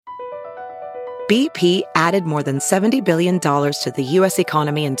BP added more than $70 billion to the U.S.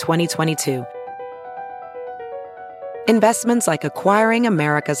 economy in 2022. Investments like acquiring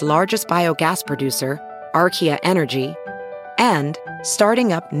America's largest biogas producer, Archaea Energy, and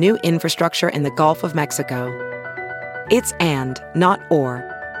starting up new infrastructure in the Gulf of Mexico. It's and, not or.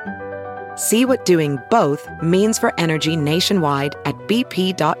 See what doing both means for energy nationwide at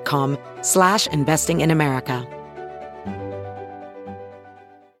bp.com/investing in America.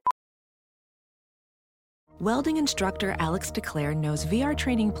 Welding instructor Alex DeClaire knows VR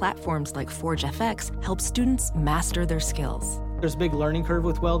training platforms like Forge FX help students master their skills. There's a big learning curve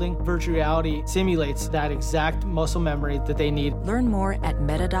with welding. Virtual reality simulates that exact muscle memory that they need. Learn more at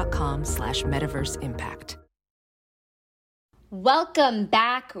meta.com/metaverseimpact. Welcome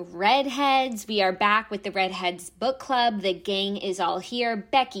back, Redheads. We are back with the Redheads Book Club. The gang is all here.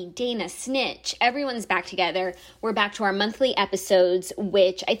 Becky, Dana, Snitch, everyone's back together. We're back to our monthly episodes,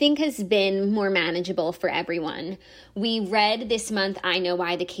 which I think has been more manageable for everyone. We read this month I Know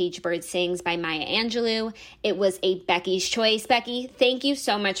Why the Caged Bird Sings by Maya Angelou. It was a Becky's choice. Becky, thank you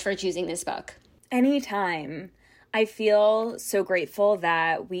so much for choosing this book. Anytime. I feel so grateful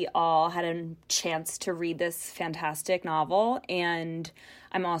that we all had a chance to read this fantastic novel, and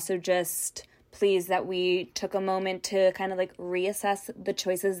I'm also just pleased that we took a moment to kind of like reassess the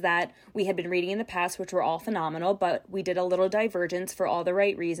choices that we had been reading in the past, which were all phenomenal, but we did a little divergence for all the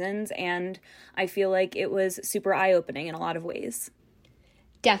right reasons, and I feel like it was super eye-opening in a lot of ways.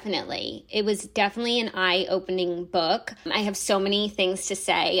 Definitely. It was definitely an eye-opening book. I have so many things to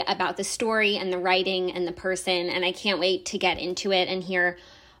say about the story and the writing and the person, and I can't wait to get into it and hear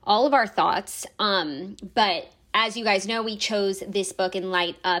all of our thoughts. But as you guys know, we chose this book in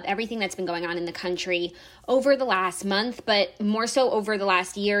light of everything that's been going on in the country over the last month, but more so over the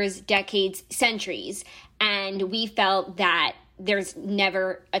last years, decades, centuries. And we felt that there's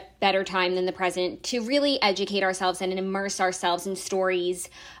never a better time than the present to really educate ourselves and immerse ourselves in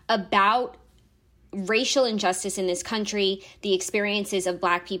stories about racial injustice in this country, the experiences of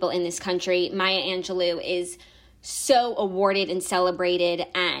Black people in this country. Maya Angelou is so awarded and celebrated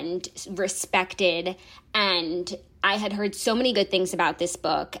and respected, and I had heard so many good things about this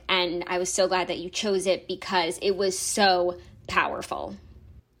book, and I was so glad that you chose it because it was so powerful.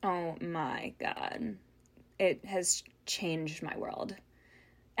 Oh my God. It has changed my world.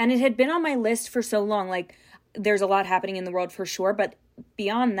 And it had been on my list for so long. Like, there's a lot happening in the world for sure, but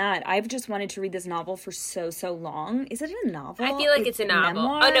beyond that, I've just wanted to read this novel for so long. Is it a novel? I feel like it's a novel.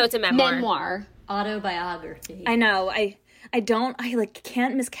 Memoir? Oh no, it's a memoir. Memoir. Autobiography. I know. I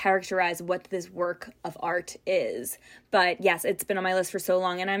can't mischaracterize what this work of art is. But yes, it's been on my list for so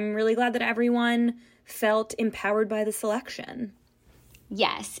long, and I'm really glad that everyone felt empowered by the selection.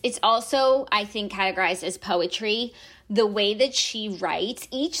 Yes, it's also, I think, categorized as poetry. The way that she writes,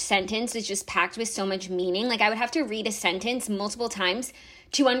 each sentence is just packed with so much meaning. Like, I would have to read a sentence multiple times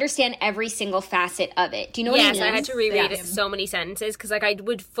to understand every single facet of it. Do you know what I mean? Yes, I had to reread so many sentences because, like, I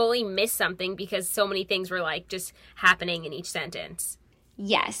would fully miss something because so many things were, like, just happening in each sentence.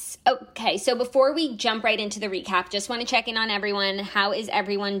 Yes. Okay, so before we jump right into the recap, just want to check in on everyone. How is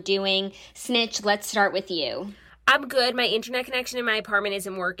everyone doing? Snitch, let's start with you. I'm good. My internet connection in my apartment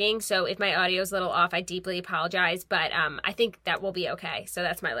isn't working, so if my audio is a little off, I deeply apologize, but I think that will be okay. So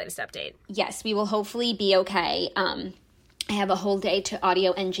that's my latest update. Yes, we will hopefully be okay. I have a whole day to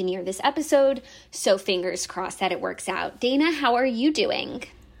audio engineer this episode, so fingers crossed that it works out. Dana, how are you doing?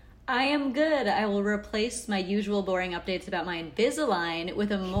 I am good. I will replace my usual boring updates about my Invisalign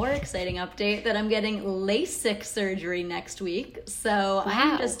with a more exciting update that I'm getting LASIK surgery next week. So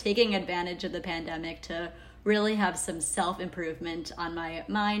I'm just taking advantage of the pandemic to really have some self-improvement on my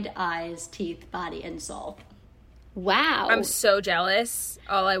mind, eyes, teeth, body, and soul. Wow. I'm so jealous.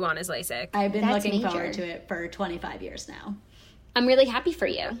 All I want is LASIK. I've been looking forward to it for 25 years now. I'm really happy for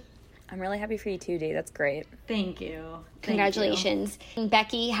you. I'm really happy for you too, Dee. That's great. Thank you. Congratulations. And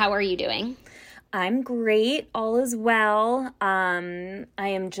Becky, how are you doing? I'm great. All is well. I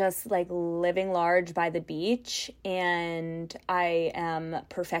am just like living large by the beach, and I am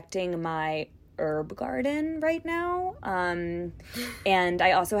perfecting my herb garden right now. And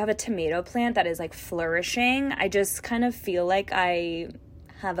I also have a tomato plant that is like flourishing. I just kind of feel like I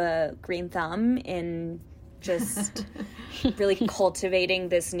have a green thumb in just really cultivating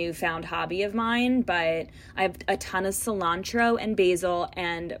this newfound hobby of mine. But I have a ton of cilantro and basil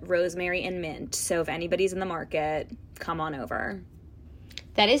and rosemary and mint. So if anybody's in the market, come on over.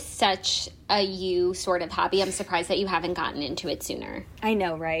 That is such a you sort of hobby. I'm surprised that you haven't gotten into it sooner. I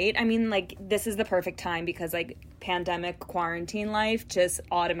know, right? I mean, like, this is the perfect time because, like, pandemic quarantine life just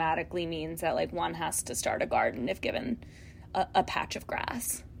automatically means that, like, one has to start a garden if given a patch of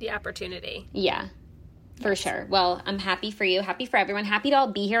grass. The opportunity. Yeah. For sure. Well, I'm happy for you. Happy for everyone. Happy to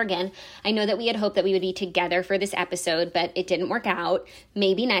all be here again. I know that we had hoped that we would be together for this episode, but it didn't work out.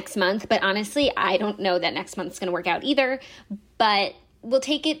 Maybe next month. But honestly, I don't know that next month's going to work out either. But we'll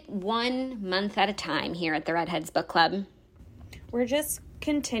take it 1 month at a time here at the Redheads Book Club. We're just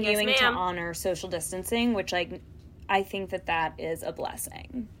continuing Yes, to ma'am. honor social distancing, which I think that is a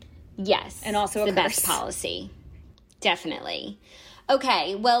blessing. Yes. And also the a best curse. policy. Definitely.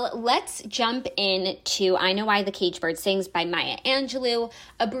 Okay, well, let's jump into I Know Why the Caged Bird Sings by Maya Angelou.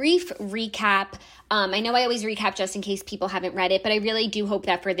 A brief recap. I know I always recap just in case people haven't read it, but I really do hope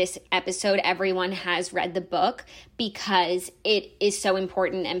that for this episode, everyone has read the book because it is so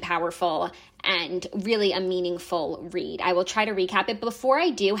important and powerful and really a meaningful read. I will try to recap it. Before I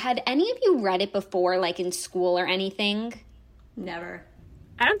do, had any of you read it before, like in school or anything? Never.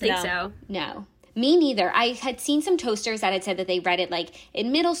 I don't think No. so. No. Me neither. I had seen some toasters that had said that they read it like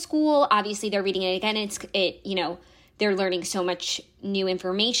in middle school. Obviously, they're reading it again. They're learning so much new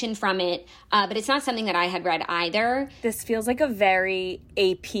information from it. But it's not something that I had read either. This feels like a very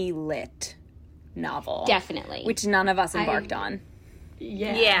AP lit novel. Definitely. Which none of us embarked on.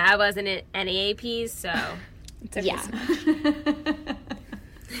 Yeah. Yeah, I wasn't in any APs, so. Yeah.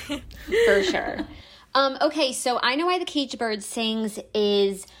 For sure. Okay, so I Know Why the Caged Bird Sings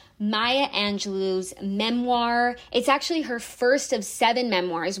is Maya Angelou's memoir. It's actually her first of 7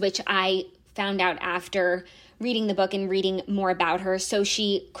 memoirs, which I found out after reading the book and reading more about her. So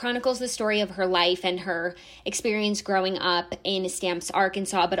she chronicles the story of her life and her experience growing up in Stamps,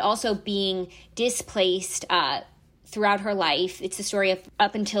 Arkansas, but also being displaced throughout her life. It's the story of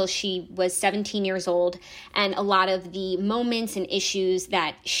up until she was 17 years old and a lot of the moments and issues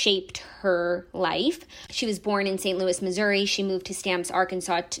that shaped her life. She was born in St. Louis, Missouri. She moved to Stamps,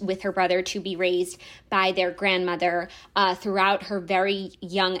 Arkansas with her brother to be raised by their grandmother. Throughout her very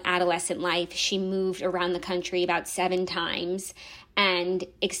young adolescent life, she moved around the country about 7 times and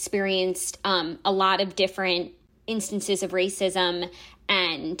experienced a lot of different instances of racism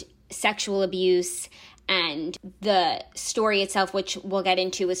and sexual abuse. And the story itself, which we'll get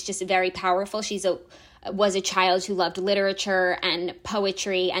into, is just very powerful. She was a child who loved literature and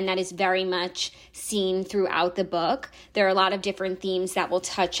poetry, and that is very much seen throughout the book. There are a lot of different themes that we'll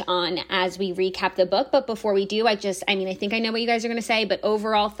touch on as we recap the book. But before we do, I think I know what you guys are going to say, but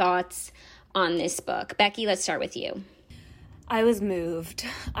overall thoughts on this book. Becky, let's start with you. I was moved.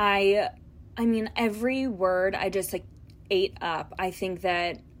 I mean, every word I just ate up. I think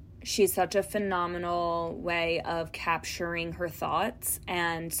that she's such a phenomenal way of capturing her thoughts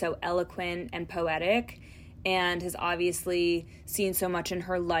and so eloquent and poetic, and has obviously seen so much in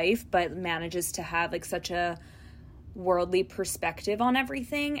her life, but manages to have such a worldly perspective on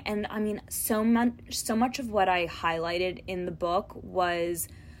everything. And I mean, so much of what I highlighted in the book was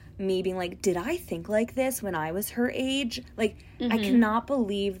me being like, did I think like this when I was her age? I cannot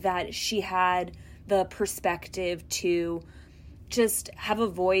believe that she had the perspective to just have a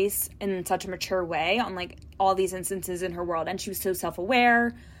voice in such a mature way on all these instances in her world. And she was so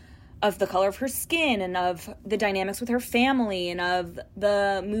self-aware of the color of her skin and of the dynamics with her family and of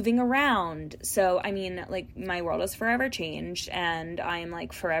the moving around. So, I mean, my world has forever changed, and I am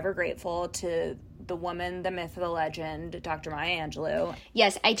forever grateful to the woman, the myth, the legend, Dr. Maya Angelou.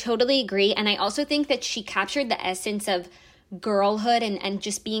 Yes, I totally agree. And I also think that she captured the essence of girlhood and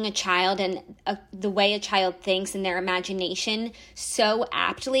just being a child and the way a child thinks and their imagination so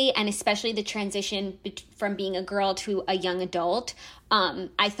aptly, and especially the transition from being a girl to a young adult.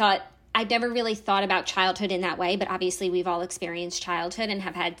 I'd never really thought about childhood in that way, but obviously we've all experienced childhood and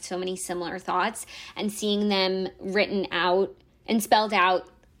have had so many similar thoughts, and seeing them written out and spelled out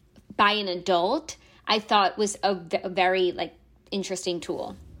by an adult, I thought was a very interesting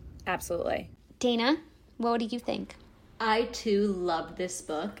tool. Absolutely. Dana, what do you think? I too loved this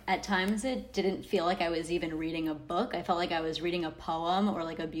book. At times it didn't feel like I was even reading a book. I felt like I was reading a poem or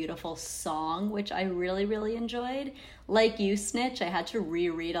a beautiful song, which I really, really enjoyed. Like you, Snitch, I had to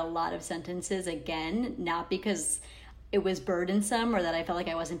reread a lot of sentences again, not because it was burdensome or that I felt like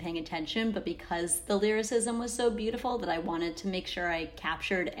I wasn't paying attention, but because the lyricism was so beautiful that I wanted to make sure I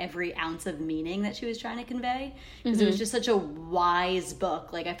captured every ounce of meaning that she was trying to convey. Because it was just such a wise book.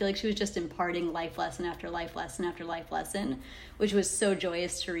 I feel like she was just imparting life lesson after life lesson after life lesson, which was so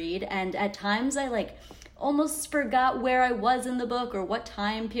joyous to read. And at times I almost forgot where I was in the book or what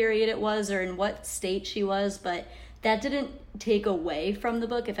time period it was or in what state she was, but that didn't take away from the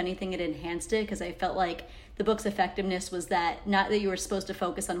book. If anything, it enhanced it, because I felt like the book's effectiveness was that not that you were supposed to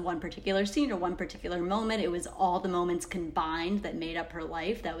focus on one particular scene or one particular moment. It was all the moments combined that made up her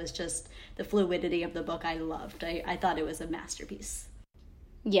life. That was just the fluidity of the book I loved. I thought it was a masterpiece.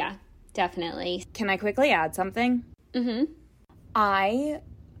 Yeah, definitely. Can I quickly add something? Mm-hmm. I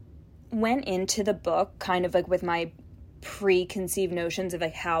went into the book kind of like with my preconceived notions of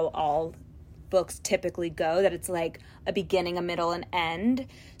like how all books typically go, that it's like a beginning, a middle, and end.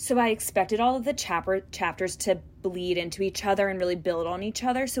 So I expected all of the chapters to bleed into each other and really build on each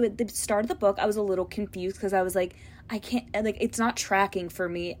other. So at the start of the book, I was a little confused because I was like, I can't, like, it's not tracking for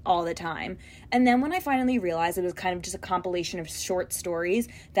me all the time. And then when I finally realized it was kind of just a compilation of short stories,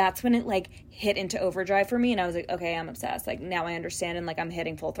 that's when it like hit into overdrive for me. And I was like, okay, I'm obsessed. Like, now I understand, and like I'm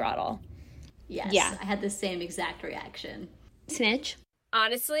hitting full throttle. Yes, yeah. I had the same exact reaction. Snitch?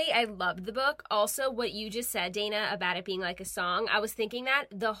 Honestly, I loved the book. Also, what you just said, Dana, about it being like a song, I was thinking that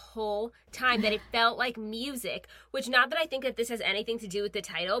the whole time, that it felt like music, which, not that I think that this has anything to do with the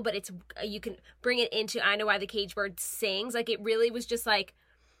title, but it's, you can bring it into I Know Why the Caged Bird Sings. Like, it really was just like,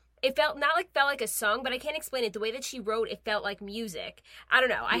 it felt like a song, but I can't explain it. The way that she wrote, it felt like music. I don't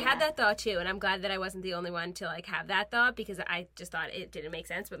know. I had that thought too, and I'm glad that I wasn't the only one to like have that thought, because I just thought it didn't make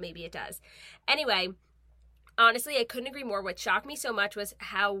sense, but maybe it does. Anyway, honestly, I couldn't agree more. What shocked me so much was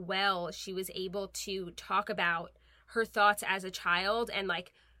how well she was able to talk about her thoughts as a child and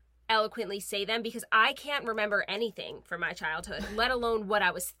like eloquently say them, because I can't remember anything from my childhood, let alone what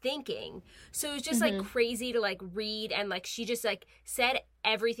I was thinking. So it was just like crazy to like read, and like she just like said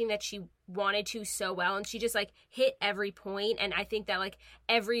everything that she wanted to so well, and she just like hit every point. And I think that like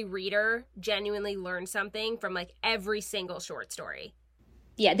every reader genuinely learned something from like every single short story.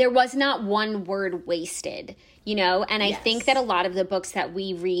 Yeah, there was not one word wasted, you know? And I think that a lot of the books that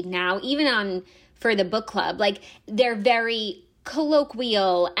we read now, even for the book club, like they're very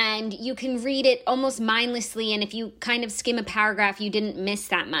colloquial and you can read it almost mindlessly. And if you kind of skim a paragraph, you didn't miss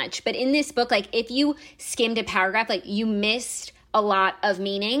that much. But in this book, like if you skimmed a paragraph, like you missed a lot of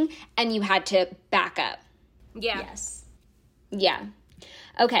meaning and you had to back up. Yeah. Yes. Yeah.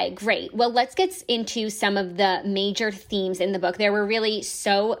 Okay, great. Well, let's get into some of the major themes in the book. There were really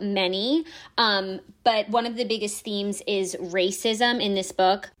so many, but one of the biggest themes is racism in this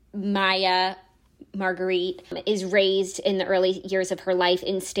book. Maya Marguerite is raised in the early years of her life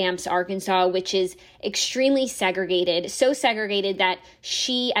in Stamps, Arkansas, which is extremely segregated, so segregated that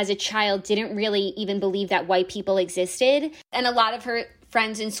she, as a child, didn't really even believe that white people existed. And a lot of her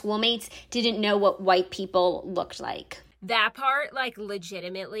friends and schoolmates didn't know what white people looked like. That part, like,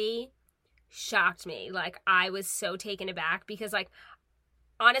 legitimately shocked me. Like, I was so taken aback because, like,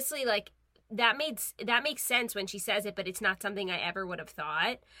 honestly, like, that makes sense when she says it, but it's not something I ever would have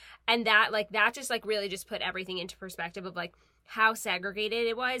thought. And that just, like, really just put everything into perspective of, like, how segregated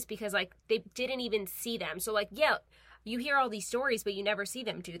it was, because, like, they didn't even see them. So, like, yeah, you hear all these stories, but you never see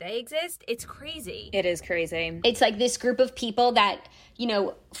them. Do they exist? It's crazy. It is crazy. It's like this group of people that, you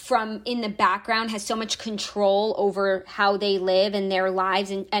know, from in the background has so much control over how they live and their lives.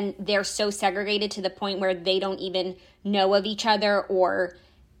 And they're so segregated to the point where they don't even know of each other or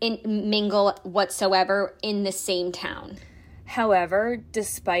mingle whatsoever in the same town. However,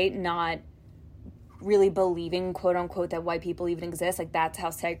 despite not really believing, quote unquote, that white people even exist, like that's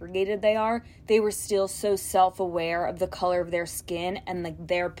how segregated they are, they were still so self-aware of the color of their skin and like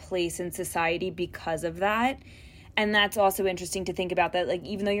their place in society because of that. And that's also interesting to think about, that like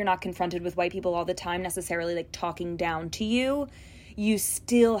even though you're not confronted with white people all the time necessarily like talking down to you, you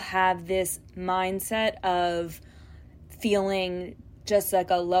still have this mindset of feeling just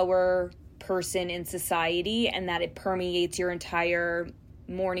like a lower person in society, and that it permeates your entire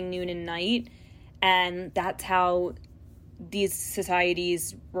morning, noon, and night. And that's how these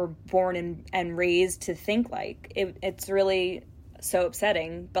societies were born and raised to think like. It's really so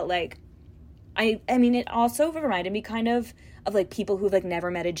upsetting. But, like, I mean, it also reminded me kind of like people who've, like, never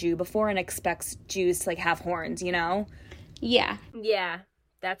met a Jew before and expects Jews to, like, have horns, you know? Yeah. Yeah,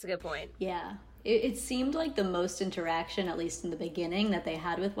 that's a good point. Yeah. It seemed like the most interaction, at least in the beginning, that they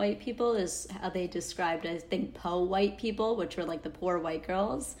had with white people is how they described, I think, po-white people, which were like the poor white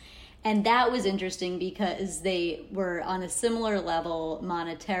girls. And that was interesting because they were on a similar level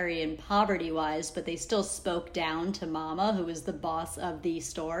monetary and poverty-wise, but they still spoke down to Mama, who was the boss of the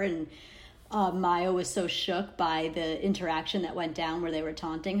store. And Maya was so shook by the interaction that went down where they were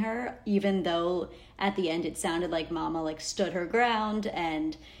taunting her, even though at the end it sounded like Mama like stood her ground,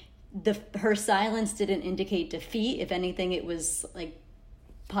 and her silence didn't indicate defeat. If anything, it was like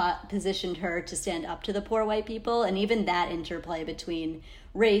positioned her to stand up to the poor white people. And even that interplay between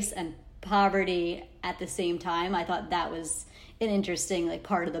race and poverty at the same time. I thought that was an interesting like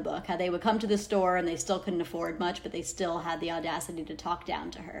part of the book, how they would come to the store and they still couldn't afford much, but they still had the audacity to talk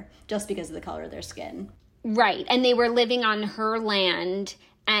down to her just because of the color of their skin. Right. And they were living on her land,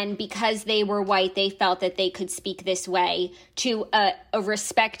 and because they were white, they felt that they could speak this way to a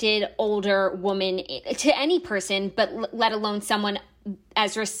respected older woman, to any person, but let alone someone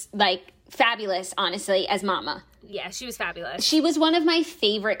as fabulous, honestly, as Mama. Yeah, she was fabulous. She was one of my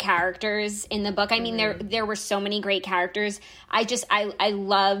favorite characters in the book. I mean, there were so many great characters. I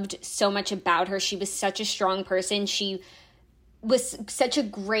loved so much about her. She was such a strong person. She was such a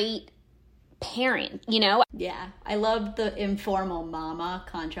great parent, you know? Yeah, I loved the informal Mama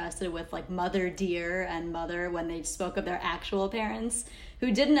contrasted with like Mother Dear and Mother when they spoke of their actual parents,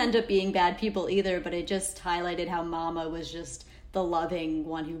 who didn't end up being bad people either, but it just highlighted how Mama was just the loving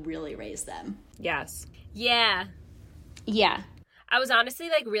one who really raised them. Yes. Yeah. Yeah. I was honestly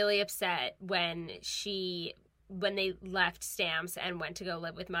like really upset when they left Stamps and went to go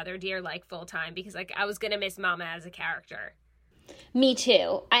live with Mother Dear like full time, because like I was gonna miss Mama as a character. Me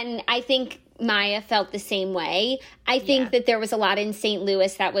too. And I think Maya felt the same way. I think that there was a lot in St.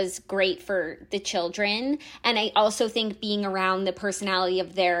 Louis that was great for the children. And I also think being around the personality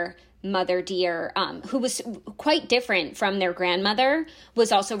of their Mother Dear, who was quite different from their grandmother,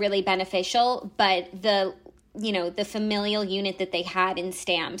 was also really beneficial. But the familial unit that they had in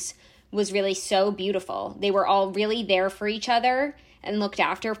Stamps was really so beautiful. They were all really there for each other and looked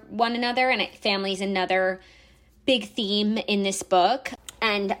after one another. And family's another big theme in this book.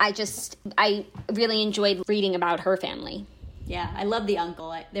 And I really enjoyed reading about her family. Yeah, I love the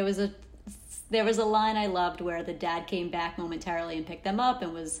uncle. There was a line I loved where the dad came back momentarily and picked them up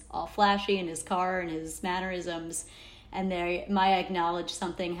and was all flashy in his car and his mannerisms. And Maya acknowledged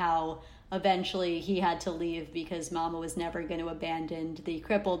something, how eventually he had to leave because Mama was never going to abandon the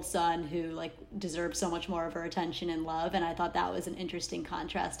crippled son who like deserved so much more of her attention and love. And I thought that was an interesting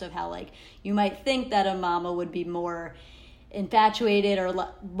contrast of how like you might think that a Mama would be more infatuated or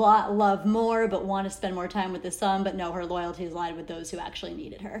love more but want to spend more time with the son, but no, her loyalties lied with those who actually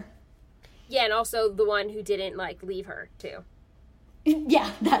needed her. Yeah, and also the one who didn't like leave her too.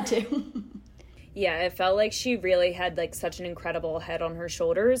 Yeah, that too. Yeah, it felt like she really had like such an incredible head on her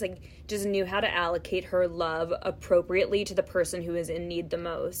shoulders, like just knew how to allocate her love appropriately to the person who is in need the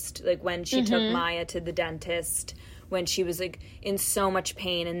most. Like when she took Maya to the dentist when she was like in so much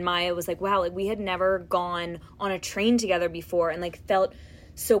pain, and Maya was like, wow, like we had never gone on a train together before, and like felt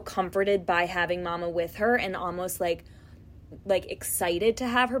so comforted by having Mama with her and almost like excited to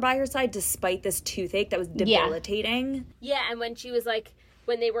have her by her side despite this toothache that was debilitating. Yeah, and when she was like,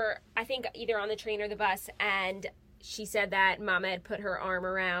 when they were, I think, either on the train or the bus, and she said that Mama had put her arm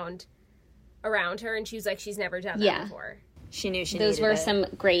around her, and she was like, she's never done that before. She knew she Those needed were it. some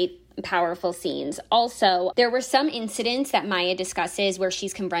great, powerful scenes. Also, there were some incidents that Maya discusses where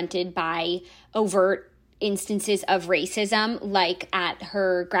she's confronted by overt instances of racism, like at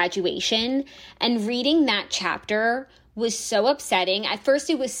her graduation. And reading that chapter was so upsetting. At first,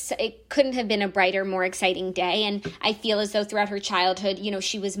 it couldn't have been a brighter, more exciting day. And I feel as though throughout her childhood,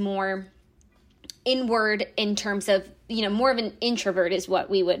 she was more inward in terms of, more of an introvert is what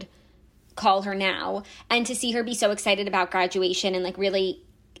we would call her now. And to see her be so excited about graduation and like really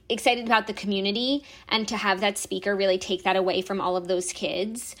excited about the community, and to have that speaker really take that away from all of those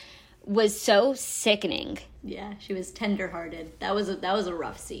kids was so sickening. Yeah, she was tenderhearted. That was a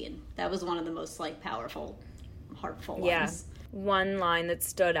rough scene. That was one of the most like powerful, heartful ones. Yeah. One line that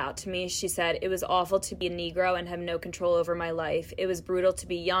stood out to me, she said, "It was awful to be a Negro and have no control over my life. It was brutal to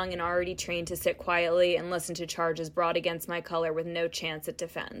be young and already trained to sit quietly and listen to charges brought against my color with no chance at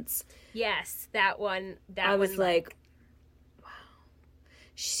defense." Yes, that one. I was like, wow.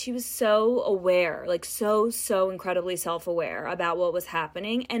 She was so aware, like so incredibly self-aware about what was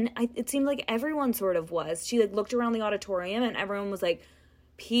happening. And it seemed like everyone sort of was. She like looked around the auditorium and everyone was like,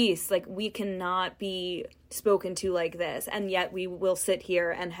 peace, like we cannot be spoken to like this, and yet we will sit here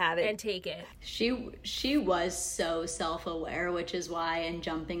and have it and take it. She was so self-aware, which is why, and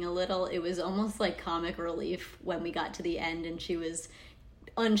jumping a little, it was almost like comic relief when we got to the end and she was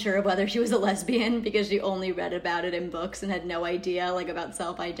unsure of whether she was a lesbian because she only read about it in books and had no idea like about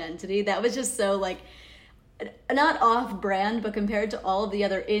self-identity. That was just so like not off-brand, but compared to all of the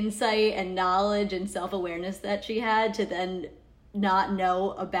other insight and knowledge and self-awareness that she had, to then not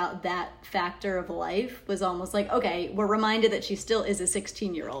know about that factor of life was almost like, okay, we're reminded that she still is a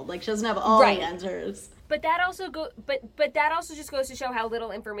 16-year-old. Like, she doesn't have all the answers. But that also but that also just goes to show how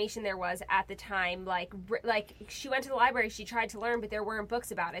little information there was at the time. Like she went to the library, she tried to learn, but there weren't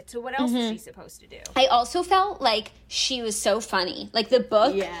books about it. So what else is she supposed to do? I also felt like she was so funny. Like the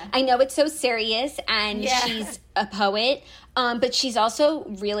book, I know it's so serious and she's a poet, but she's also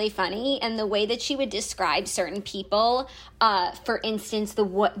really funny. And the way that she would describe certain people, for instance, the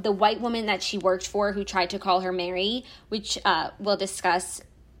white woman that she worked for who tried to call her Mary, which we'll discuss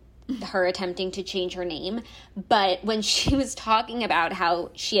her attempting to change her name, but when she was talking about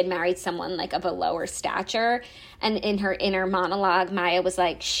how she had married someone like of a lower stature, and in her inner monologue, Maya was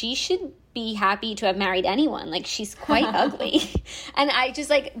like, she should be happy to have married anyone, like she's quite ugly. And I just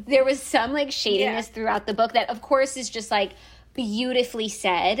like, there was some like shadiness throughout the book that of course is just like beautifully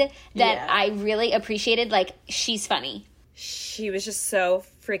said that I really appreciated. Like, she's funny. She was just so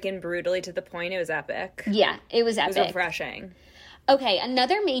freaking brutally to the point. It was epic. Yeah, it was epic. It was refreshing. Okay,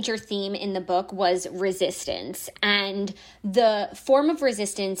 another major theme in the book was resistance, and the form of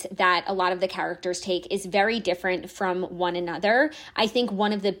resistance that a lot of the characters take is very different from one another. I think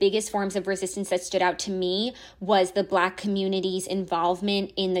one of the biggest forms of resistance that stood out to me was the Black community's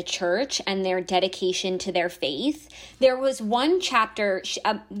involvement in the church and their dedication to their faith. There was one chapter,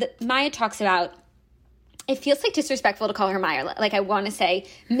 Maya talks about, it feels like disrespectful to call her Maya. Like, I want to say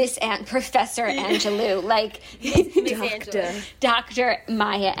Professor Angelou, like Dr.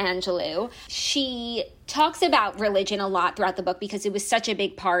 Maya Angelou. She talks about religion a lot throughout the book because it was such a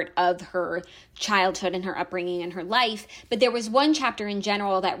big part of her childhood and her upbringing and her life. But there was one chapter in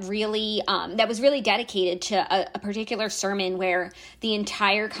general that really, that was really dedicated to a particular sermon where the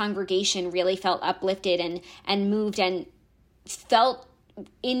entire congregation really felt uplifted and moved and felt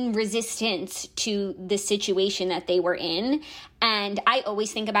in resistance to the situation that they were in. And I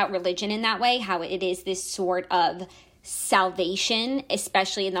always think about religion in that way, how it is this sort of salvation,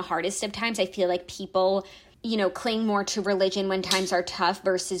 especially in the hardest of times. I feel like people, cling more to religion when times are tough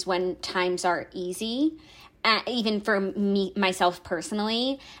versus when times are easy, even for me, myself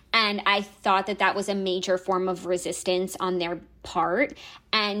personally. And I thought that was a major form of resistance on their part.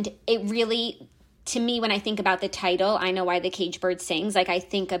 And it really, to me, when I think about the title, I Know Why the Caged Bird Sings, like I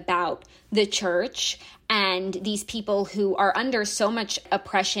think about the church and these people who are under so much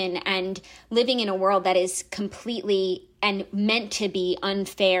oppression and living in a world that is completely and meant to be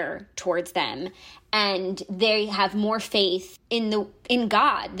unfair towards them. And they have more faith in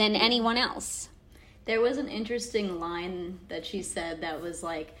God than anyone else. There was an interesting line that she said that was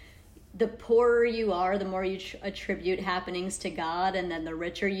like, the poorer you are, the more you attribute happenings to God, and then the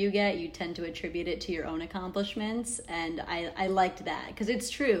richer you get, you tend to attribute it to your own accomplishments. And I liked that because it's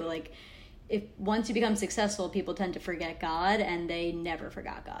true. Like, if once you become successful, people tend to forget God, and they never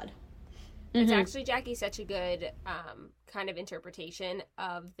forgot God. It's actually, Jackie, such a good kind of interpretation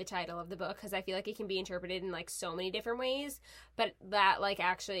of the title of the book, because I feel like it can be interpreted in like so many different ways, but that like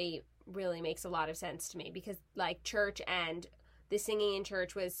actually really makes a lot of sense to me, because like church and the singing in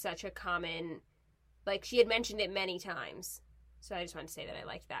church was such a common, like she had mentioned it many times. So I just wanted to say that I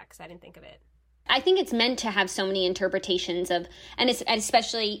liked that because I didn't think of it. I think it's meant to have so many interpretations of, and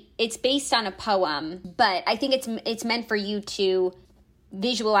especially it's based on a poem, but I think it's meant for you to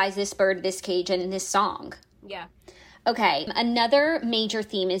visualize this bird, this cage, and this song. Yeah. Okay, another major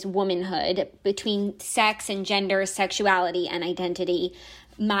theme is womanhood, between sex and gender, sexuality and identity.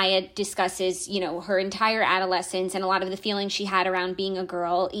 Maya discusses, her entire adolescence and a lot of the feelings she had around being a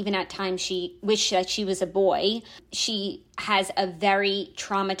girl. Even at times she wished that she was a boy. She has a very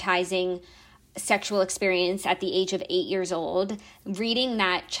traumatizing sexual experience at the age of 8 years old. Reading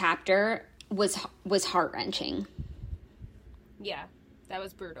that chapter was heart-wrenching. Yeah, that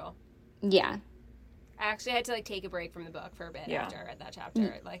was brutal. Yeah. I actually had to take a break from the book for a bit after I read that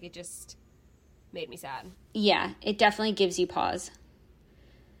chapter. Like, it just made me sad. Yeah, it definitely gives you pause.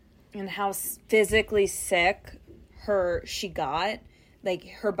 And how physically sick she got. Like,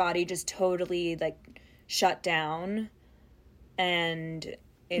 her body just totally, shut down. And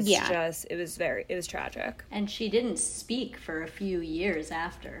it's just, it was tragic. And she didn't speak for a few years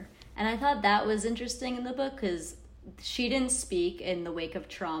after. And I thought that was interesting in the book, because she didn't speak in the wake of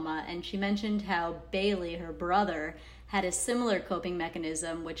trauma. And she mentioned how Bailey, her brother, had a similar coping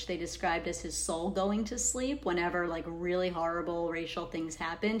mechanism, which they described as his soul going to sleep. Whenever really horrible racial things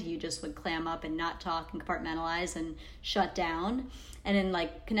happened, he just would clam up and not talk and compartmentalize and shut down. And in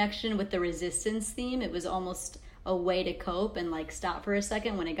connection with the resistance theme, it was almost a way to cope and stop for a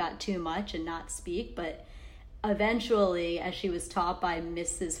second when it got too much and not speak. But eventually, as she was taught by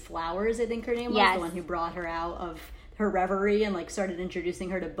Mrs. Flowers, I think her name was, the one who brought her out of her reverie and like started introducing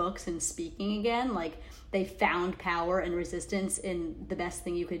her to books and speaking again, like they found power and resistance in the best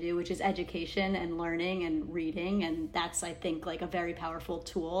thing you could do, which is education and learning and reading. And that's, I think, like a very powerful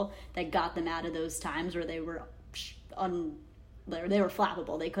tool that got them out of those times where they were they were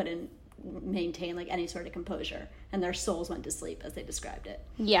flappable. They couldn't maintain like any sort of composure, and their souls went to sleep, as they described it.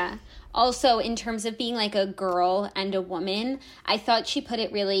 Yeah. Also, in terms of being like a girl and a woman, I thought she put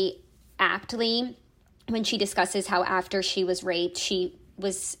it really aptly when she discusses how after she was raped, she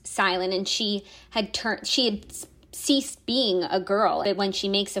was silent and she had ceased being a girl. When she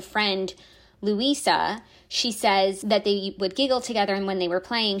makes a friend, Louisa, she says that they would giggle together, and when they were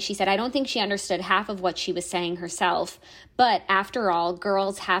playing, she said, I don't think she understood half of what she was saying herself, but after all,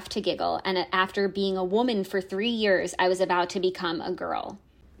 girls have to giggle, and after being a woman for 3 years, I was about to become a girl.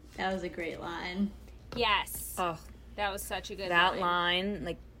 That was a great line. Yes. Oh, that was such a good that line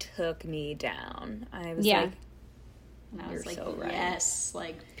like took me down. I was like, and I was like, so right. Yes,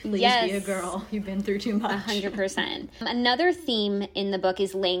 like, please be a girl. You've been through too much. 100%. Another theme in the book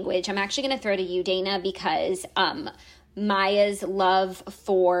is language. I'm actually going to throw to you, Dana, because Maya's love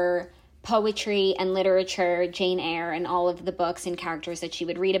for poetry and literature, Jane Eyre, and all of the books and characters that she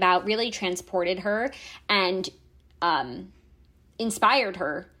would read about really transported her and inspired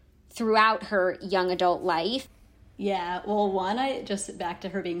her throughout her young adult life. Yeah, well, I just back to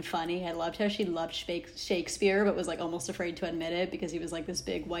her being funny. I loved how she loved Shakespeare, but was like almost afraid to admit it because he was like this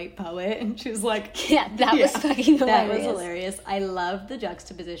big white poet, and she was like, "Yeah, that was fucking hilarious." That was hilarious. I love the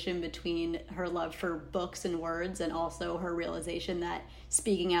juxtaposition between her love for books and words, and also her realization that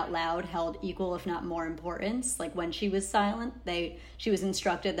speaking out loud held equal, if not more, importance. Like when she was silent, she was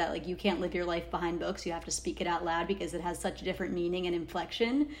instructed that like you can't live your life behind books. You have to speak it out loud because it has such a different meaning and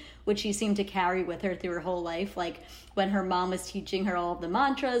inflection, which she seemed to carry with her through her whole life. Like when her mom was teaching her all of the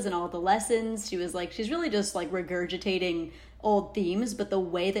mantras and all of the lessons, she was like, she's really just like regurgitating old themes, but the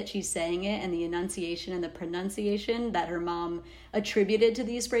way that she's saying it and the enunciation and the pronunciation that her mom attributed to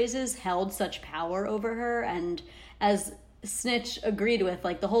these phrases held such power over her. And as Snitch agreed with,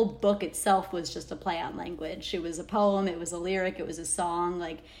 like the whole book itself was just a play on language. It was a poem, it was a lyric, it was a song.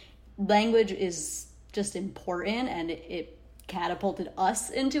 Like language is just important, and it catapulted us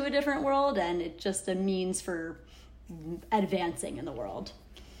into a different world, and it's just a means for advancing in the world.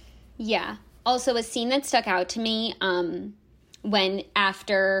 Yeah. Also, a scene that stuck out to me when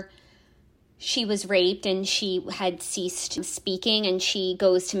after she was raped and she had ceased speaking and she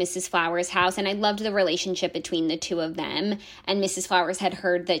goes to Mrs. Flowers' house, and I loved the relationship between the two of them, and Mrs. Flowers had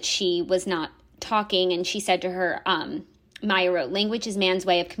heard that she was not talking, and she said to her, Maya wrote, language is man's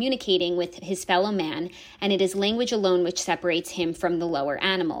way of communicating with his fellow man, and it is language alone which separates him from the lower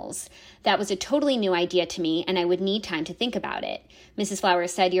animals. That was a totally new idea to me, and I would need time to think about it. Mrs.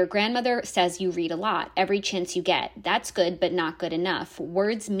 Flowers said, your grandmother says you read a lot, every chance you get. That's good, but not good enough.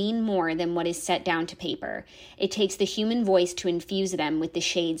 Words mean more than what is set down to paper. It takes the human voice to infuse them with the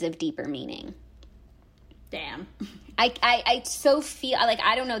shades of deeper meaning. Damn. I so feel like,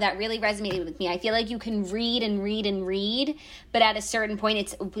 I don't know, that really resonated with me. I feel like you can read and read and read, but at a certain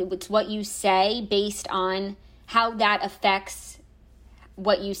point it's what you say based on how that affects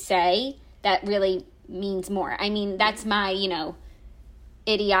what you say that really means more. I mean, that's my,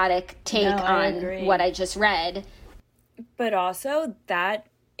 idiotic take on what I just read. But also that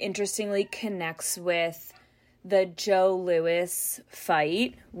interestingly connects with the Joe Louis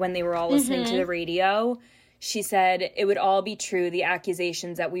fight when they were all listening to the radio. She said it would all be true, the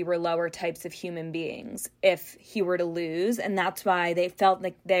accusations that we were lower types of human beings if he were to lose. And that's why they felt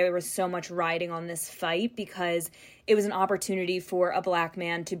like there was so much riding on this fight, because it was an opportunity for a black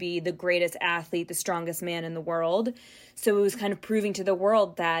man to be the greatest athlete, the strongest man in the world. So it was kind of proving to the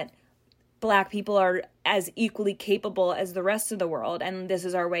world that black people are as equally capable as the rest of the world. And this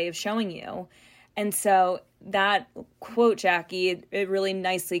is our way of showing you. And so that quote, Jackie, it really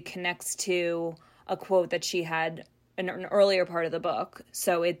nicely connects to a quote that she had in an earlier part of the book.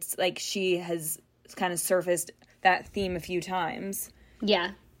 So it's like she has kind of surfaced that theme a few times.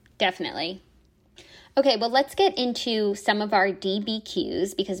 Yeah, definitely. Okay, well, let's get into some of our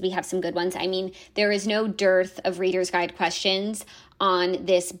DBQs because we have some good ones. I mean, there is no dearth of Reader's Guide questions on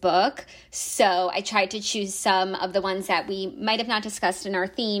this book, so I tried to choose some of the ones that we might have not discussed in our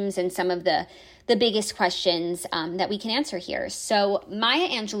themes and some of the biggest questions that we can answer here. So Maya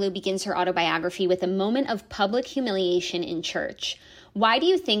Angelou begins her autobiography with a moment of public humiliation in church. Why do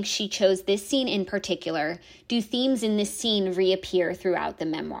you think she chose this scene in particular? Do themes in this scene reappear throughout the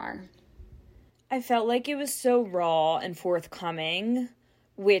memoir? I felt like it was so raw and forthcoming,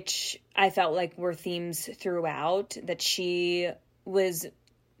 which I felt like were themes throughout, that she was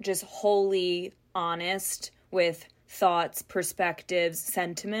just wholly honest with thoughts, perspectives,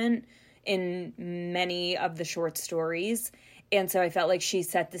 sentiment in many of the short stories. And so I felt like she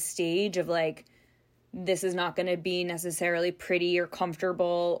set the stage of like, this is not going to be necessarily pretty or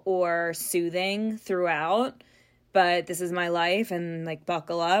comfortable or soothing throughout, but this is my life, and like,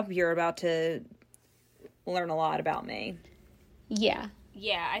 buckle up. You're about to learn a lot about me. Yeah.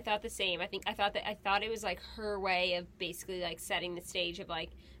 Yeah, I thought the same. I thought it was like her way of basically like setting the stage of like,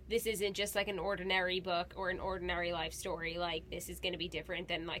 this isn't just like an ordinary book or an ordinary life story. Like, this is going to be different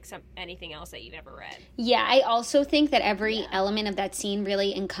than like anything else that you've ever read. Yeah, I also think that every element of that scene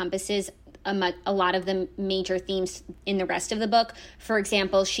really encompasses a lot of the major themes in the rest of the book. For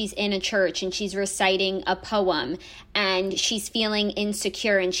example, she's in a church and she's reciting a poem and she's feeling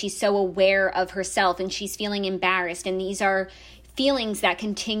insecure and she's so aware of herself and she's feeling embarrassed. And these are feelings that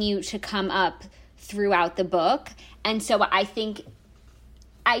continue to come up throughout the book. And so I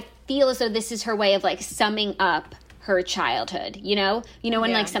feel as though this is her way of like summing up her childhood, you know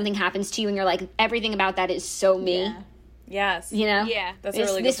when like something happens to you and you're like, everything about that is so me. Yeah. Yes. You know? Yeah. That's a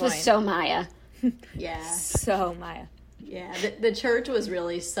really good This point. was so Maya. Yeah. So Maya. Yeah, the church was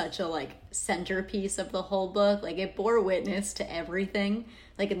really such a like centerpiece of the whole book. Like, it bore witness to everything.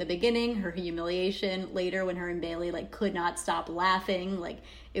 Like, in the beginning, her humiliation, later when her and Bailey like could not stop laughing, like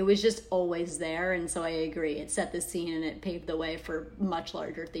it was just always there. And so I agree, it set the scene and it paved the way for much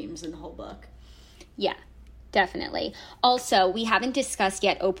larger themes in the whole book. Yeah, definitely. Also, we haven't discussed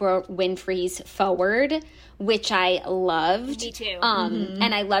yet Oprah Winfrey's foreword, which I loved. Me too.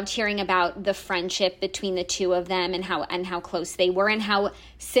 And I loved hearing about the friendship between the two of them and how close they were and how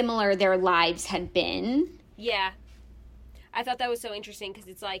similar their lives had been. Yeah. I thought that was so interesting because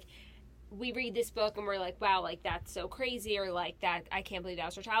it's like, we read this book and we're like, wow, like that's so crazy, or like that, I can't believe that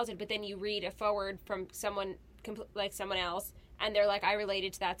was her childhood. But then you read a foreword from someone else and they're like, I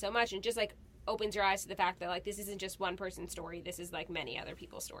related to that so much, and just like opens your eyes to the fact that like, this isn't just one person's story. This is like many other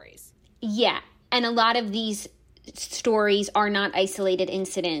people's stories. Yeah. And a lot of these stories are not isolated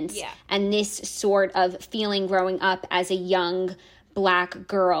incidents. Yeah. And this sort of feeling growing up as a young Black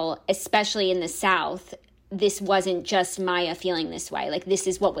girl, especially in the South, this wasn't just Maya feeling this way. Like, this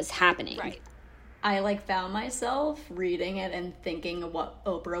is what was happening. Right. I like found myself reading it and thinking of what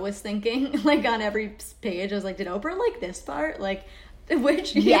Oprah was thinking. Like, on every page, I was like, did Oprah like this part? Like,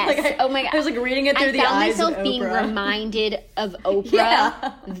 which? Yes. Like, Oh my God. I was like reading it through the eyes of Oprah. I found myself being reminded of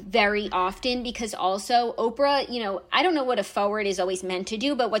Oprah very often, because also Oprah, I don't know what a foreword is always meant to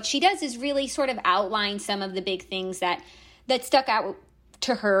do, but what she does is really sort of outline some of the big things that stuck out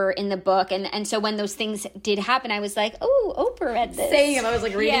to her in the book. And so when those things did happen, I was like, oh, Oprah read this. Same. I was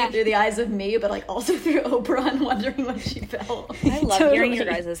like reading it through the eyes of me, but like also through Oprah and wondering what she felt. I love hearing your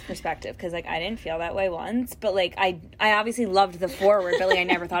guys' perspective, because like I didn't feel that way once, but like I obviously loved the foreword, but like I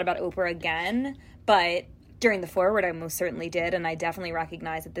never thought about Oprah again. But during the foreword, I most certainly did, and I definitely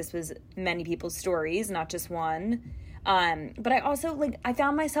recognized that this was many people's stories, not just one. But I also I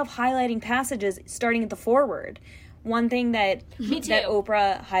found myself highlighting passages starting at the foreword. One thing that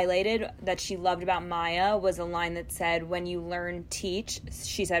Oprah highlighted that she loved about Maya was a line that said, when you learn, teach.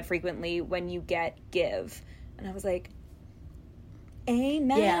 She said frequently, when you get, give. And I was like,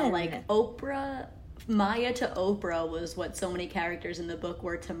 amen. Yeah, like Maya to Oprah was what so many characters in the book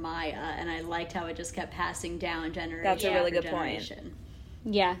were to Maya, and I liked how it just kept passing down generation That's a really after good generation.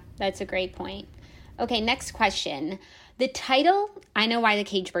 point. Yeah, that's a great point. Okay, next question. The title, I Know Why the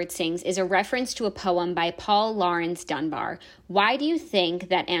Caged Bird Sings, is a reference to a poem by Paul Laurence Dunbar. Why do you think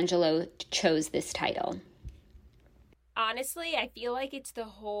that Angelo chose this title? Honestly, I feel like it's the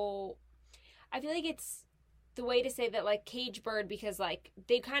way to say that, like, caged bird, because, like,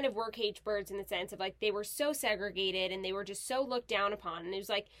 they kind of were caged birds in the sense of, like, they were so segregated and they were just so looked down upon. And it was,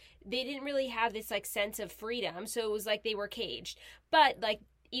 like, they didn't really have this, like, sense of freedom. So it was like they were caged. But, like,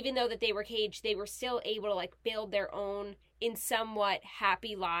 even though that they were caged, they were still able to, like, build their own in somewhat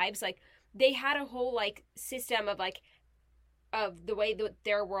happy lives. Like, they had a whole, like, system of, like, of the way that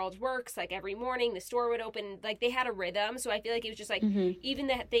their world works. Like, every morning the store would open. Like, they had a rhythm. So I feel like it was just, like, even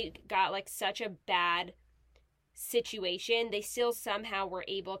that they got, like, such a bad situation, they still somehow were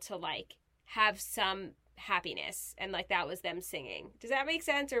able to, like, have some happiness. And, like, that was them singing. Does that make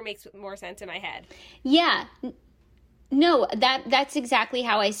sense, or makes more sense in my head? Yeah. No, that's exactly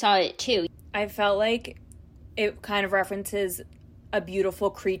how I saw it too. I felt like it kind of references a beautiful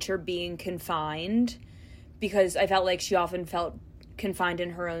creature being confined, because I felt like she often felt confined in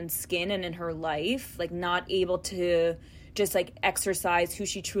her own skin and in her life, like not able to just like exercise who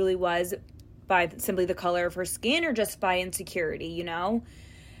she truly was by simply the color of her skin or just by insecurity,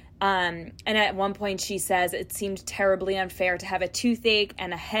 And at one point she says, it seemed terribly unfair to have a toothache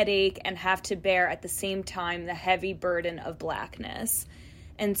and a headache and have to bear at the same time the heavy burden of blackness.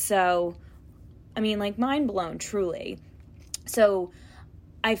 And so, I mean, like, mind blown, truly. So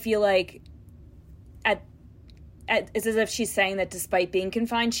I feel like it's as if she's saying that despite being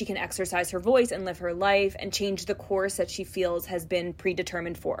confined, she can exercise her voice and live her life and change the course that she feels has been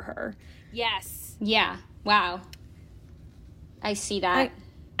predetermined for her. Yes. Yeah. Wow. I see that.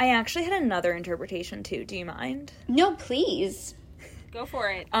 I actually had another interpretation, too. Do you mind? No, please. Go for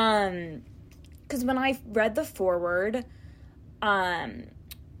it. Because when I read the foreword, Oprah,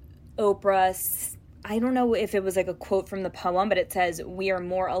 I don't know if it was like a quote from the poem, but it says, "We are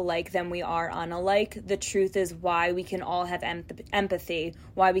more alike than we are unalike. The truth is why we can all have empathy,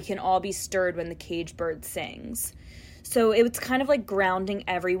 why we can all be stirred when the cage bird sings." So it was kind of like grounding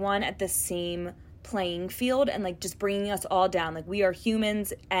everyone at the same playing field and like just bringing us all down. Like, we are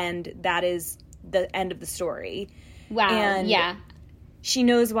humans, and that is the end of the story. Wow. And yeah. She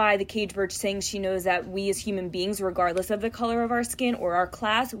knows why the cage bird sings. She knows that we as human beings, regardless of the color of our skin or our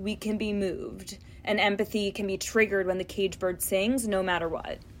class, we can be moved. And empathy can be triggered when the cage bird sings, no matter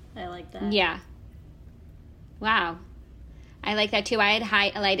what. I like that. Yeah. Wow. I like that too. I had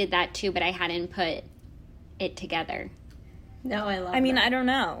highlighted that too, but I hadn't put it together. No, I love I mean, that. I don't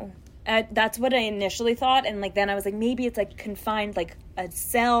know. That's what I initially thought, and like then I was like, maybe it's like confined, like a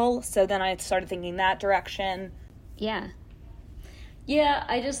cell. So then I started thinking that direction. Yeah. Yeah,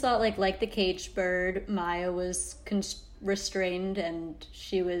 I just thought like the caged bird, Maya was restrained and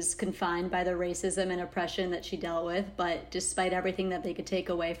she was confined by the racism and oppression that she dealt with. But despite everything that they could take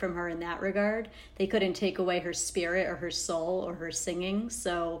away from her in that regard, they couldn't take away her spirit or her soul or her singing.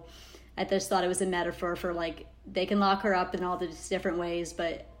 So I just thought it was a metaphor for like, they can lock her up in all these different ways,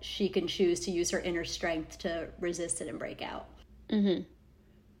 but she can choose to use her inner strength to resist it and break out. Mm-hmm.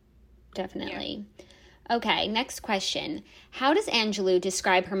 Definitely. Yeah. Okay, next question. How does Angelou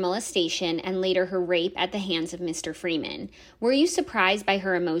describe her molestation and later her rape at the hands of Mr. Freeman? Were you surprised by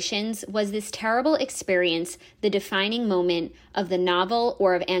her emotions? Was this terrible experience the defining moment of the novel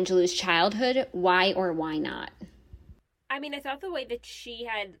or of Angelou's childhood? Why or why not? I mean, I thought the way that she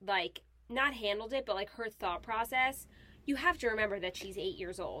had, like, not handled it, but, like, her thought process, you have to remember that she's 8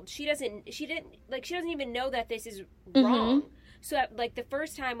 years old. She doesn't even know that this is wrong. So, like, the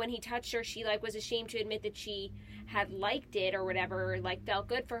first time when he touched her, she, like, was ashamed to admit that she had liked it or whatever, or, like, felt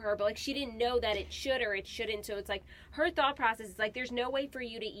good for her. But, like, she didn't know that it should or it shouldn't. So it's, like, her thought process is, like, there's no way for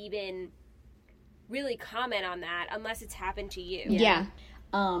you to even really comment on that unless it's happened to you. Yeah.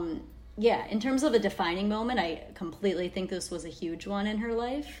 Yeah, in terms of a defining moment, I completely think this was a huge one in her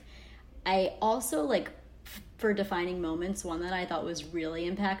life. I also, like, for defining moments, one that I thought was really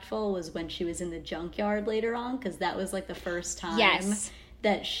impactful was when she was in the junkyard later on, because that was like the first time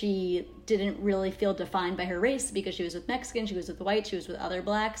that she didn't really feel defined by her race, because she was with Mexicans, she was with whites, she was with other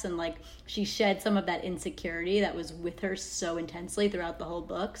blacks, and like she shed some of that insecurity that was with her so intensely throughout the whole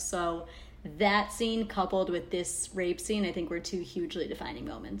book. So that scene coupled with this rape scene, I think were two hugely defining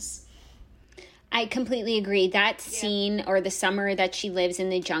moments. I completely agree. That scene, or the summer that she lives in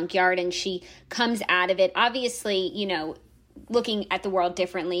the junkyard and she comes out of it, obviously, you know, looking at the world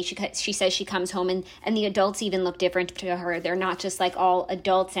differently. She says she comes home and the adults even look different to her. They're not just like all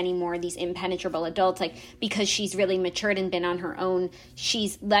adults anymore, these impenetrable adults, like because she's really matured and been on her own.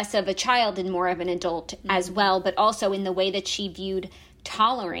 She's less of a child and more of an adult as well, but also in the way that she viewed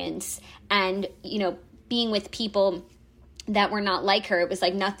tolerance and, you know, being with people that were not like her. It was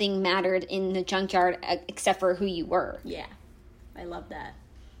like nothing mattered in the junkyard except for who you were. Yeah. I love that.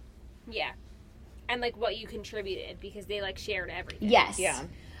 Yeah. And like what you contributed, because they like shared everything. Yes. Yeah.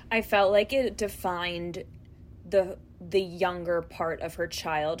 I felt like it defined the younger part of her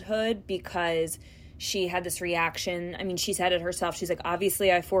childhood, because she had this reaction. I mean, she said it herself. She's like,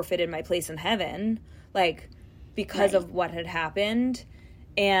 obviously I forfeited my place in heaven, like, because of what had happened.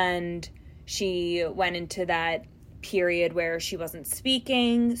 And she went into that period where she wasn't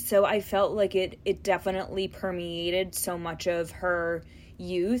speaking. So I felt like it definitely permeated so much of her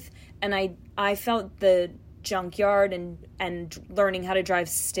youth. And I felt the junkyard and learning how to drive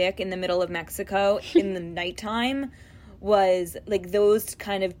stick in the middle of Mexico in the nighttime was like those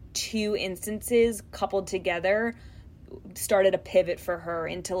kind of two instances coupled together started a pivot for her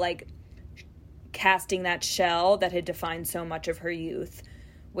into like casting that shell that had defined so much of her youth,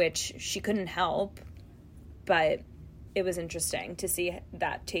 which she couldn't help, but it was interesting to see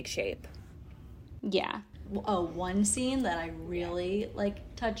that take shape. Yeah. One scene that I really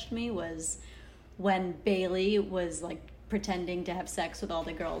like touched me was when Bailey was like pretending to have sex with all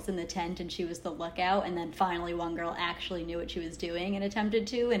the girls in the tent, and she was the lookout, and then finally one girl actually knew what she was doing and attempted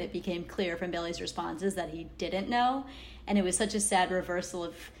to, and it became clear from Billy's responses that he didn't know. And it was such a sad reversal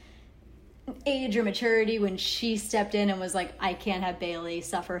of age or maturity when she stepped in and was like, I can't have Bailey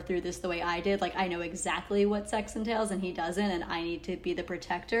suffer through this the way I did. Like, I know exactly what sex entails and he doesn't, and I need to be the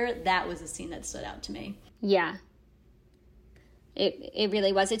protector. That was a scene that stood out to me. Yeah. It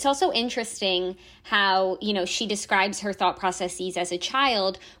really was. It's also interesting how, you know, she describes her thought processes as a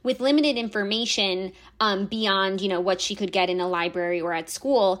child with limited information beyond, you know, what she could get in a library or at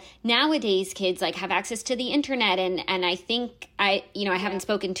school. Nowadays, kids like have access to the internet, and I think I haven't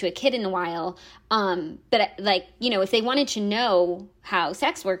spoken to a kid in a while, but like, you know, if they wanted to know how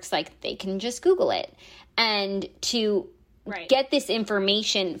sex works, like they can just Google it. And to get this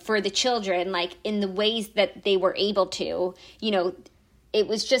information for the children, like in the ways that they were able to, you know, it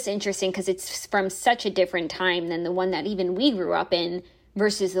was just interesting because it's from such a different time than the one that even we grew up in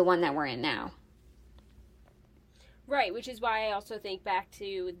versus the one that we're in now. Right, which is why I also think back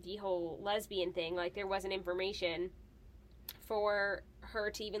to the whole lesbian thing. Like, there wasn't information for her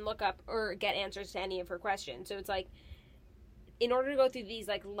to even look up or get answers to any of her questions. So it's like, in order to go through these,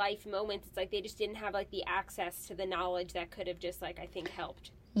 like, life moments, it's like they just didn't have, like, the access to the knowledge that could have just, like, I think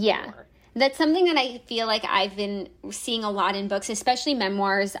helped. Yeah. More. That's something that I feel like I've been seeing a lot in books, especially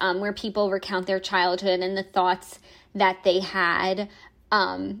memoirs, where people recount their childhood and the thoughts that they had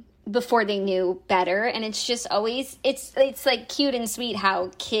before they knew better. And it's just always, it's like cute and sweet how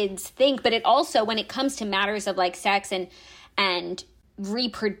kids think, but it also, when it comes to matters of like sex and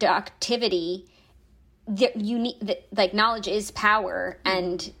reproductivity, you need, like, knowledge is power,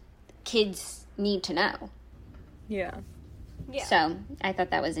 and kids need to know. Yeah. So I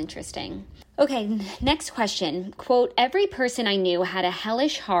thought that was interesting. Okay, next question. Quote, every person I knew had a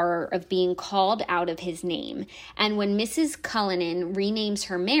hellish horror of being called out of his name, and when Mrs. Cullinan renames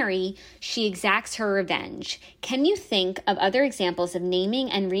her Mary, she exacts her revenge. Can you think of other examples of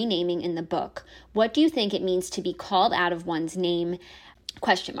naming and renaming in the book? What do you think it means to be called out of one's name?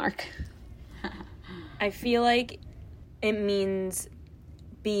 Question mark. I feel like it means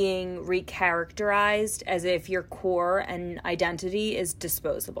being recharacterized as if your core and identity is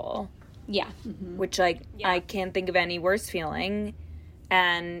disposable. Yeah. Mm-hmm. Which, like, I can't think of any worse feeling.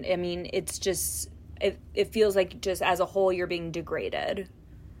 And, I mean, it's just, it feels like just as a whole you're being degraded.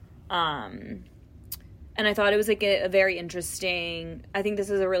 And I thought it was, like, a very interesting, I think this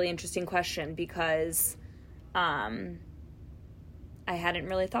is a really interesting question because I hadn't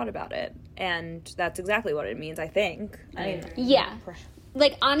really thought about it. And that's exactly what it means, I think. Yeah.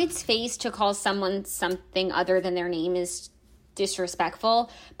 Like, on its face, to call someone something other than their name is disrespectful,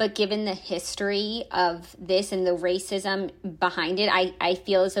 but given the history of this and the racism behind it, I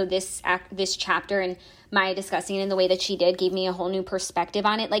feel as though this chapter and Maya discussing it in the way that she did gave me a whole new perspective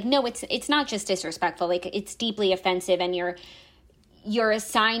on it. Like, no, it's not just disrespectful. Like, it's deeply offensive, and you're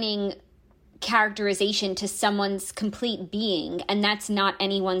assigning characterization to someone's complete being, and that's not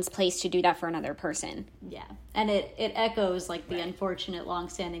anyone's place to do that for another person. Yeah. And it echoes, like, the unfortunate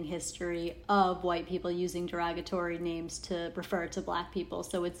longstanding history of white people using derogatory names to refer to black people.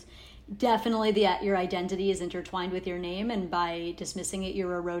 So it's definitely your identity is intertwined with your name, and by dismissing it,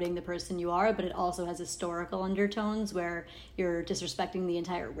 you're eroding the person you are, but it also has historical undertones where you're disrespecting the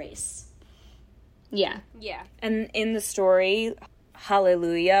entire race. Yeah. Yeah. And in the story,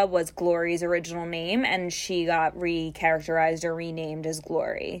 Hallelujah was Glory's original name, and she got recharacterized or renamed as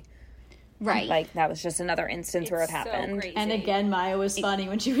Glory. Right. Like, that was just another instance where it happened. So and again, Maya was funny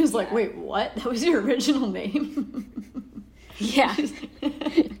when she was like, wait, what? That was your original name? Yeah.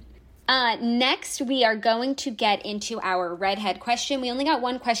 Next, we are going to get into our redhead question. We only got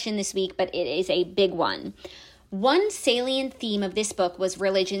one question this week, but it is a big one. One salient theme of this book was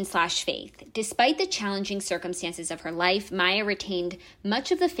religion/faith. Despite the challenging circumstances of her life, Maya retained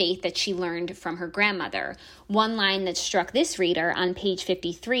much of the faith that she learned from her grandmother. One line that struck this reader on page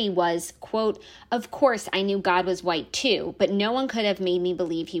 53 was, quote, "Of course I knew God was white too, but no one could have made me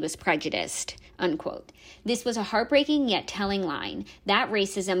believe he was prejudiced," unquote. This was a heartbreaking yet telling line. That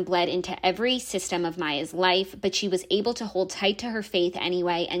racism bled into every system of Maya's life, but she was able to hold tight to her faith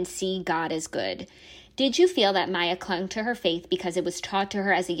anyway and see God as good. Did you feel that Maya clung to her faith because it was taught to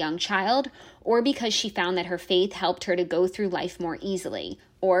her as a young child, or because she found that her faith helped her to go through life more easily,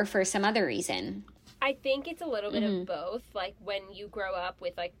 or for some other reason? I think it's a little bit of both. Like, when you grow up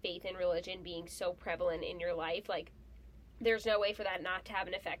with, like, faith and religion being so prevalent in your life, like, there's no way for that not to have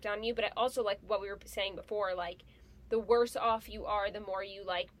an effect on you. But I also, like what we were saying before, like, the worse off you are, the more you,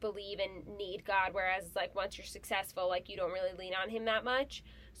 like, believe and need God, whereas, like, once you're successful, like, you don't really lean on him that much.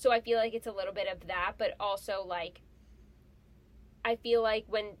 So I feel like it's a little bit of that, but also, like, I feel like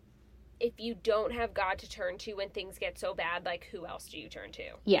if you don't have God to turn to when things get so bad, like, who else do you turn to?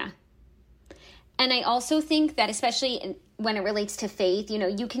 Yeah. And I also think that, especially when it relates to faith, you know,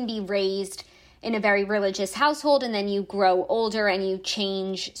 you can be raised in a very religious household and then you grow older and you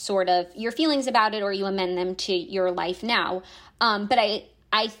change sort of your feelings about it, or you amend them to your life now. But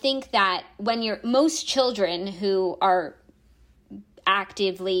I think that when most children who are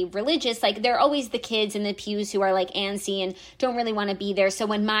actively religious, like, they're always the kids in the pews who are like antsy and don't really want to be there. So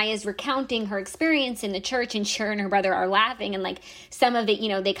when Maya's recounting her experience in the church and her and her brother are laughing and like some of it, you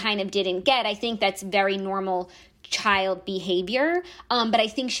know, they kind of didn't get, I think that's very normal child behavior. But I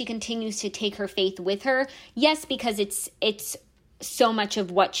think she continues to take her faith with her. Yes, because it's so much of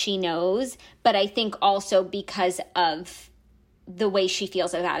what she knows, but I think also because of the way she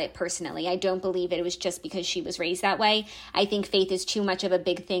feels about it personally. I don't believe it was just because she was raised that way. I think faith is too much of a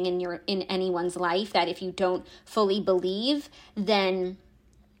big thing in anyone's life, that if you don't fully believe, then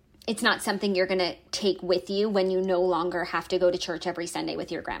it's not something you're going to take with you when you no longer have to go to church every Sunday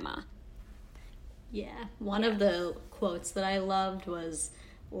with your grandma. Yeah. One of the quotes that I loved was,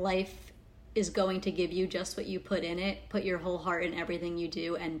 life is going to give you just what you put in it. Put your whole heart in everything you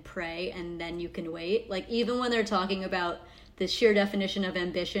do and pray, and then you can wait. Like, even when they're talking about the sheer definition of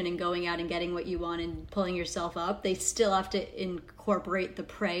ambition and going out and getting what you want and pulling yourself up, they still have to incorporate the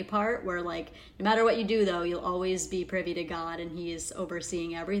pray part, where, like, no matter what you do, though, you'll always be privy to God and he is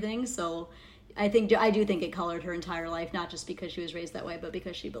overseeing everything. So I do think it colored her entire life, not just because she was raised that way, but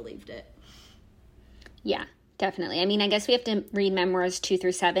because she believed it. Yeah, definitely. I mean, I guess we have to read memoirs 2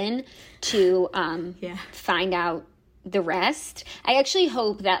 through 7 to find out the rest. I actually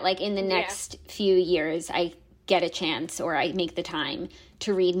hope that, like, in the next few years, I get a chance, or I make the time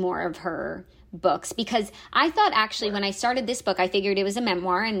to read more of her books, because I thought, actually, when I started this book, I figured it was a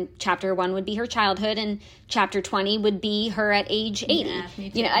memoir, and chapter 1 would be her childhood and chapter 20 would be her at age 80. Yeah, me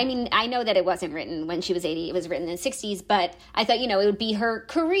too. You know, I mean, I know that it wasn't written when she was 80, it was written in the 60s, but I thought, you know, it would be her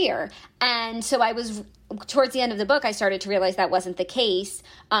career. And so towards the end of the book, I started to realize that wasn't the case.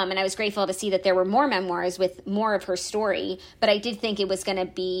 And I was grateful to see that there were more memoirs with more of her story, but I did think it was going to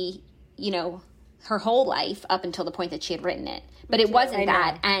be, you know, her whole life up until the point that she had written it. But it wasn't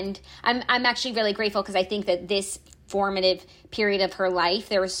that. And I'm actually really grateful, because I think that this formative period of her life,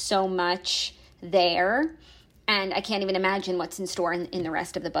 there was so much there, and I can't even imagine what's in store in the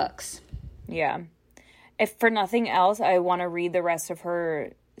rest of the books. Yeah. If for nothing else, I want to read the rest of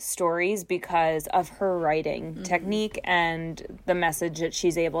her stories because of her writing technique and the message that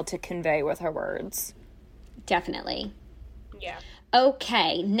she's able to convey with her words. Definitely. Yeah.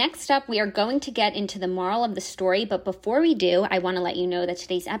 Okay, next up, we are going to get into the moral of the story, but before we do, I want to let you know that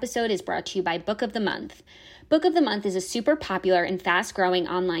today's episode is brought to you by Book of the Month. Book of the Month is a super popular and fast-growing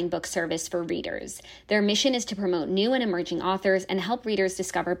online book service for readers. Their mission is to promote new and emerging authors and help readers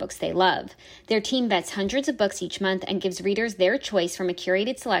discover books they love. Their team vets hundreds of books each month and gives readers their choice from a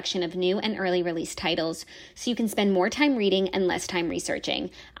curated selection of new and early release titles, so you can spend more time reading and less time researching.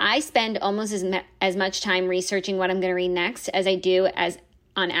 I spend almost as much time researching what I'm going to read next as I do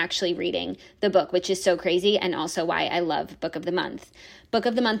on actually reading the book, which is so crazy, and also why I love Book of the Month. Book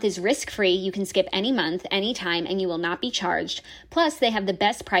of the Month is risk-free. You can skip any month, anytime, and you will not be charged. Plus, they have the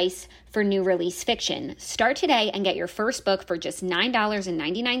best price for new release fiction. Start today and get your first book for just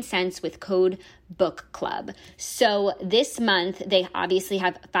 $9.99 with code BOOKCLUB. So this month, they obviously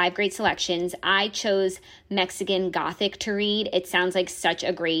have 5 great selections. I chose Mexican Gothic to read. It sounds like such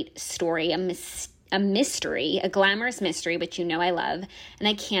a great story, a mystery, a glamorous mystery, which you know I love, and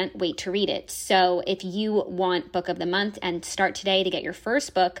I can't wait to read it. So if you want Book of the Month, and start today to get your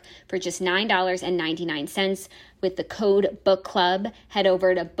first book for just $9.99 with the code BOOKCLUB, head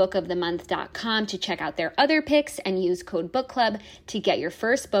over to bookofthemonth.com to check out their other picks and use code BOOKCLUB to get your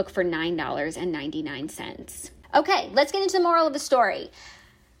first book for $9.99. Okay, let's get into the moral of the story.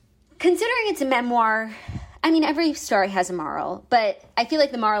 Considering it's a memoir, I mean, every story has a moral, but I feel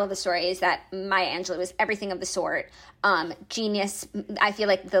like the moral of the story is that Maya Angelou was everything of the sort. Genius. I feel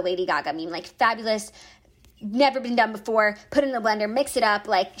like the Lady Gaga meme, like fabulous, never been done before, put in a blender, mix it up.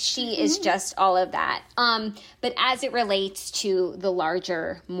 Like, she is just all of that. But as it relates to the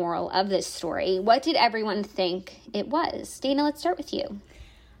larger moral of this story, what did everyone think it was? Dana, let's start with you.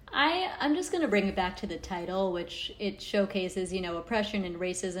 I'm just going to bring it back to the title, which it showcases, oppression and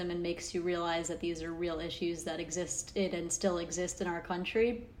racism, and makes you realize that these are real issues that existed and still exist in our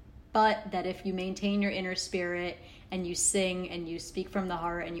country. But that if you maintain your inner spirit and you sing and you speak from the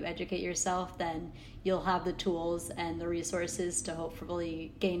heart and you educate yourself, then you'll have the tools and the resources to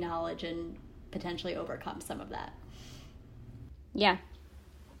hopefully gain knowledge and potentially overcome some of that. Yeah,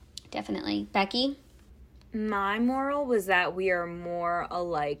 definitely. Becky? My moral was that we are more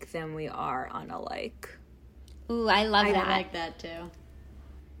alike than we are unalike. Ooh, I love that. I like that too.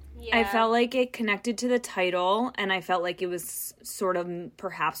 Yeah. I felt like it connected to the title, and I felt like it was sort of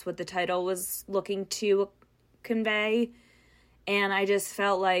perhaps what the title was looking to convey. And I just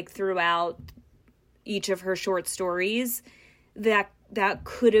felt like throughout each of her short stories that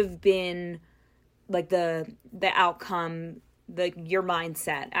could have been like the outcome, your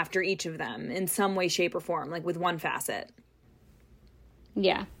mindset after each of them in some way, shape, or form, like with one facet.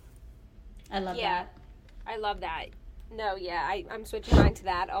 Yeah. I love that. I love that. No, yeah, I'm switching mine to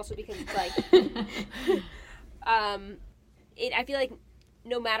that also because it's like, I feel like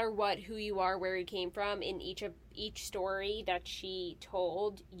no matter who you are, where you came from, in each story that she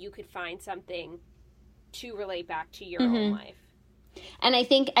told, you could find something to relate back to your own life. And I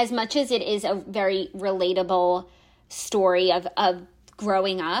think as much as it is a very relatable story of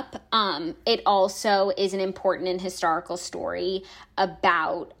growing up, it also is an important and historical story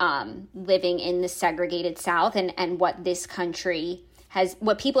about living in the segregated South and what this country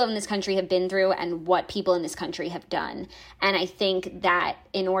what people in this country have been through and what people in this country have done. And I think that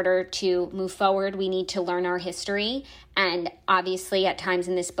in order to move forward, we need to learn our history. And obviously at times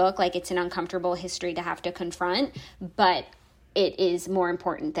in this book, like, it's an uncomfortable history to have to confront, but it is more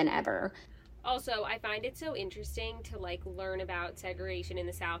important than ever. Also, I find it so interesting to, like, learn about segregation in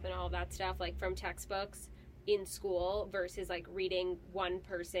the South and all of that stuff, like, from textbooks in school versus, like, reading one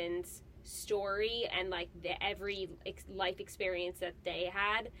person's story and, like, every life experience that they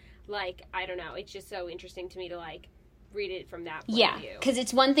had. Like, I don't know. It's just so interesting to me to, like, read it from that point of view. Yeah, because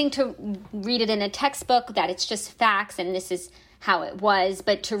it's one thing to read it in a textbook that it's just facts and this is how it was,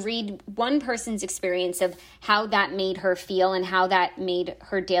 but to read one person's experience of how that made her feel and how that made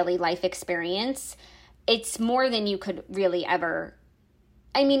her daily life experience, it's more than you could really ever,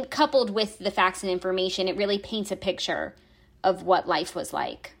 I mean, coupled with the facts and information, it really paints a picture of what life was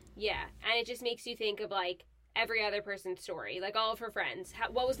like. Yeah, and it just makes you think of, like, every other person's story, like all of her friends.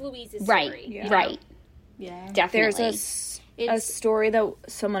 What was Louise's story? Right, yeah. Right. Yeah. Definitely. There's a story that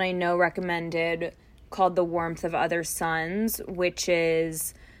someone I know recommended called The Warmth of Other Suns, which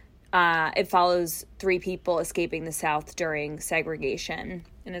is, it follows 3 people escaping the South during segregation,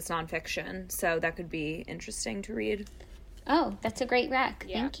 and it's nonfiction, so that could be interesting to read. Oh, that's a great rec.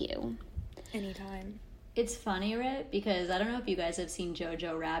 Yeah. Thank you. Anytime. It's funny, Rit, because I don't know if you guys have seen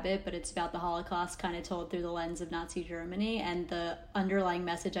Jojo Rabbit, but it's about the Holocaust kind of told through the lens of Nazi Germany, and the underlying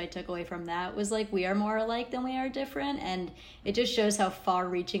message I took away from that was, like, we are more alike than we are different, and it just shows how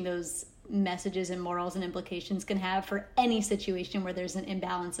far-reaching those messages and morals and implications can have for any situation where there's an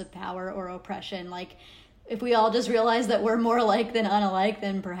imbalance of power or oppression. Like, if we all just realize that we're more alike than unalike,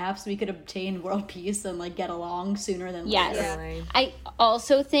 then perhaps we could obtain world peace and, like, get along sooner than later. Yes. I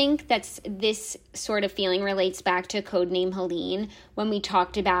also think that this sort of feeling relates back to Codename Helene, when we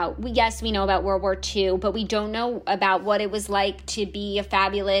talked about, yes, we know about World War II, but we don't know about what it was like to be a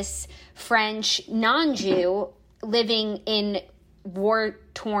fabulous French non-Jew living in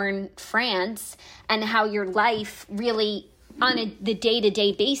war-torn France, and how your life really on the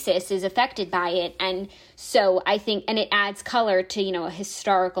day-to-day basis is affected by it. And so I think, and it adds color to, a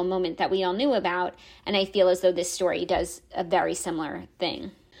historical moment that we all knew about. And I feel as though this story does a very similar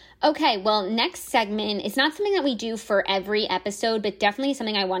thing. Okay, well, next segment is not something that we do for every episode, but definitely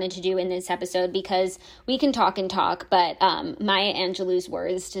something I wanted to do in this episode because we can talk and talk, but Maya Angelou's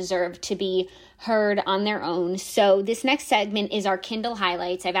words deserve to be heard on their own. So this next segment is our Kindle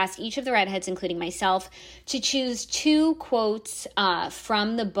highlights. I've asked each of the redheads, including myself, to choose 2 quotes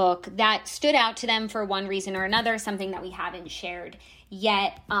from the book that stood out to them for one reason or another, something that we haven't shared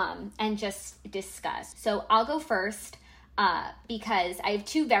yet, and just discuss. So I'll go first. Because I have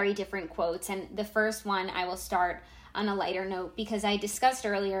 2 very different quotes, and the first one I will start on a lighter note because I discussed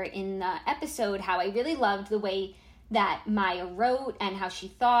earlier in the episode how I really loved the way that Maya wrote and how she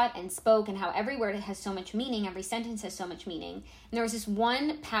thought and spoke and how every word has so much meaning, every sentence has so much meaning. And there was this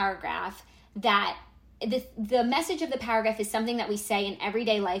one paragraph that the message of the paragraph is something that we say in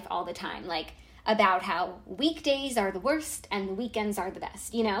everyday life all the time, like about how weekdays are the worst and the weekends are the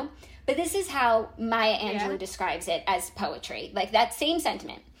best, But this is how Maya Angelou describes it as poetry, like that same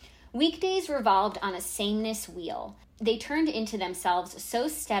sentiment. Weekdays revolved on a sameness wheel. They turned into themselves so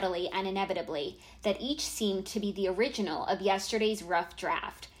steadily and inevitably that each seemed to be the original of yesterday's rough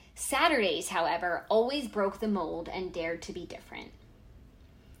draft. Saturdays, however, always broke the mold and dared to be different.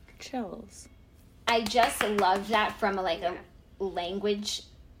 Chills. I just love that from a language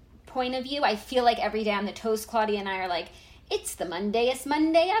point of view. I feel like every day on the toast, Claudia and I are like, it's the Mondayest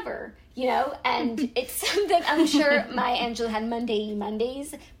Monday ever, you know? And it's something, I'm sure Maya Angelou had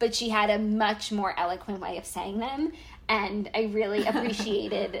Mondays, but she had a much more eloquent way of saying them. And I really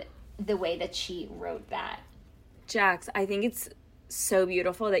appreciated the way that she wrote that. Jax, I think it's so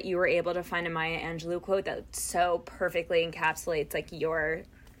beautiful that you were able to find a Maya Angelou quote that so perfectly encapsulates, like, your,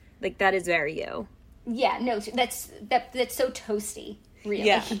 like, that is very you. Yeah, no, that's so toasty, really.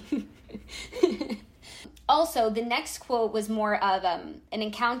 Yeah. Also, the next quote was more of an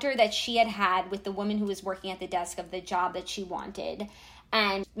encounter that she had with the woman who was working at the desk of the job that she wanted.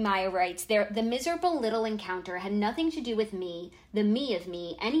 And Maya writes, the miserable little encounter had nothing to do with me, the me of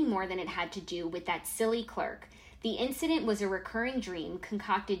me, any more than it had to do with that silly clerk. The incident was a recurring dream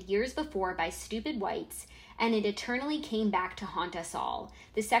concocted years before by stupid whites, and it eternally came back to haunt us all.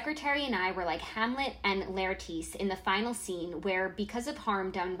 The secretary and I were like Hamlet and Laertes in the final scene where, because of harm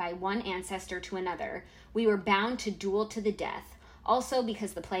done by one ancestor to another, we were bound to duel to the death, also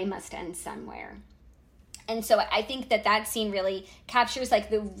because the play must end somewhere. And so I think that scene really captures like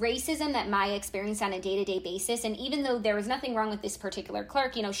the racism that Maya experienced on a day-to-day basis. And even though there was nothing wrong with this particular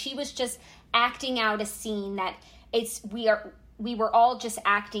clerk, you know, she was just acting out a scene that we were all just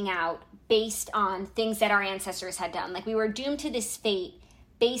acting out based on things that our ancestors had done. Like, we were doomed to this fate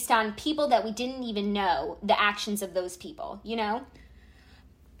based on people that we didn't even know the actions of those people, you know?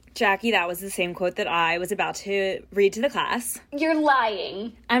 Jackie, that was the same quote that I was about to read to the class. You're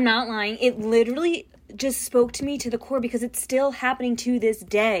lying. I'm not lying. It literally just spoke to me to the core because it's still happening to this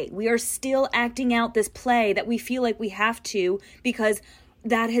day. We are still acting out this play that we feel like we have to because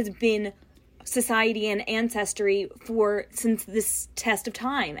that has been society and ancestry since this test of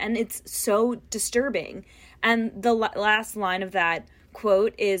time, and it's so disturbing. And the last line of that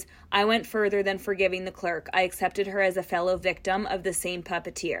quote is, I went further than forgiving the clerk. I accepted her as a fellow victim of the same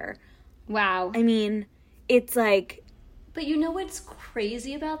puppeteer. Wow. I mean, it's like... But you know what's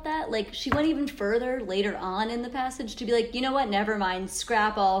crazy about that? Like, she went even further later on in the passage to be like, you know what, never mind,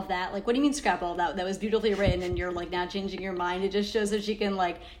 scrap all of that. Like, what do you mean scrap all of that? That was beautifully written and you're, like, now changing your mind. It just shows that she can,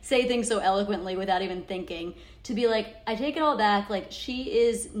 like, say things so eloquently without even thinking. To be like, I take it all back. Like, she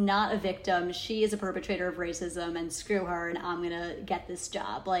is not a victim. She is a perpetrator of racism, and screw her, and I'm gonna get this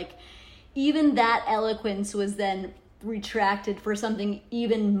job. Like, even that eloquence was then retracted for something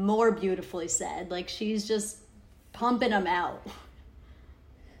even more beautifully said. Like, she's just pumping them out.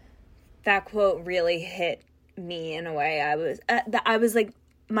 That quote really hit me in a way. I was like,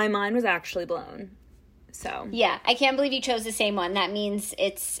 my mind was actually blown. So yeah, I can't believe you chose the same one. That means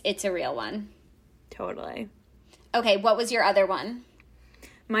it's a real one. Totally. Okay, what was your other one?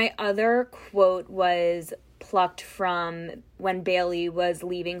 My other quote was plucked from when Bailey was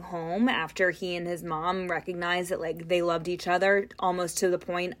leaving home after he and his mom recognized that, like, they loved each other almost to the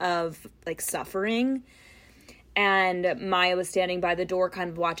point of, like, suffering. And Maya was standing by the door kind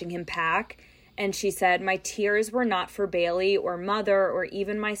of watching him pack. And she said, my tears were not for Bailey or mother or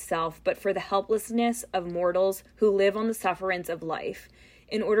even myself, but for the helplessness of mortals who live on the sufferance of life.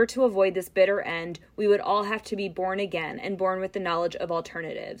 In order to avoid this bitter end, we would all have to be born again and born with the knowledge of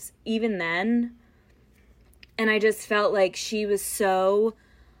alternatives. Even then, and I just felt like she was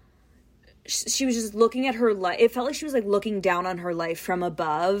just looking at her life. It felt like she was, like, looking down on her life from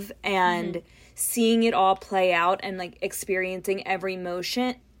above and seeing it all play out and, like, experiencing every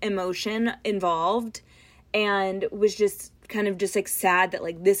emotion involved, and was just kind of just, like, sad that,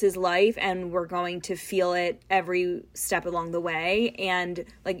 like, this is life and we're going to feel it every step along the way, and,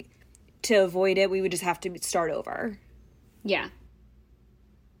 like, to avoid it we would just have to start over. Yeah,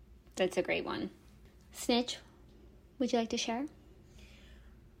 that's a great one. Snitch, would you like to share?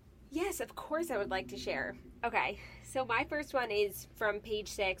 Yes, of course I would like to share. Okay, so my first one is from page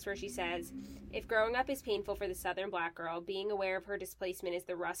 6, where she says, if growing up is painful for the Southern black girl, being aware of her displacement is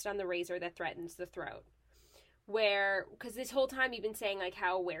the rust on the razor that threatens the throat. Where, because this whole time you've been saying, like,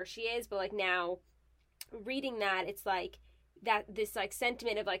 how aware she is, but, like, now reading that, it's like that this, like,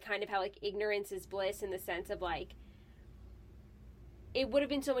 sentiment of, like, kind of how, like, ignorance is bliss, in the sense of, like, it would have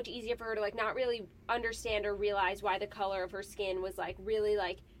been so much easier for her to, like, not really understand or realize why the color of her skin was, like, really,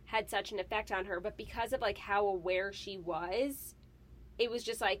 like, had such an effect on her, but because of, like, how aware she was, it was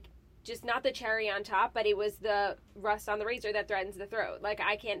just, like, just not the cherry on top, but it was the rust on the razor that threatens the throat. Like,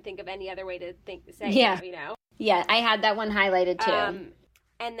 I can't think of any other way to say it, you know? Yeah, I had that one highlighted too.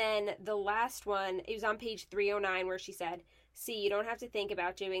 And then the last one, it was on page 309, where she said, see, you don't have to think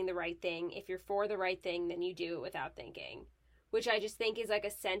about doing the right thing. If you're for the right thing, then you do it without thinking. Which I just think is, like,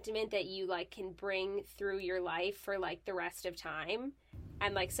 a sentiment that you, like, can bring through your life for, like, the rest of time.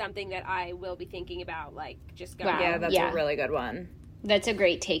 And, like, something that I will be thinking about, like, just going. Wow. Yeah, that's a really good one. That's a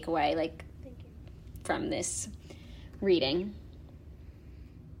great takeaway, like, from this. reading.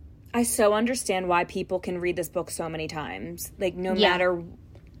 I so understand why people can read this book so many times. Like, no matter...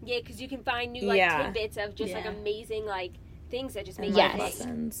 Yeah, because you can find new, like, tidbits of just, like, amazing, like, things that just make life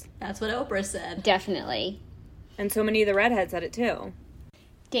lessons. That's what Oprah said. Definitely. And so many of the redheads said it, too.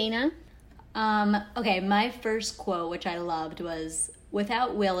 Dana? Okay, my first quote, which I loved, was,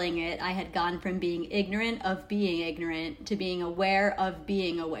 "Without willing it, I had gone from being ignorant of being ignorant to being aware of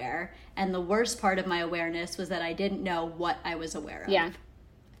being aware. And the worst part of my awareness was that I didn't know what I was aware of." Yeah.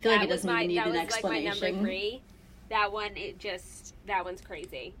 I feel like it doesn't even need an explanation. That was, like, my number 3. That one, that one's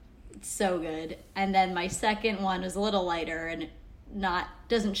crazy. It's so good. And then my second one was a little lighter and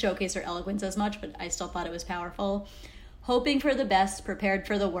doesn't showcase her eloquence as much, but I still thought it was powerful. "Hoping for the best, prepared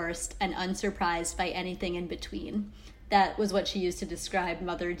for the worst, and unsurprised by anything in between." That was what she used to describe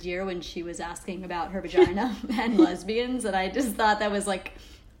Mother Dear when she was asking about her vagina and lesbians. And I just thought that was like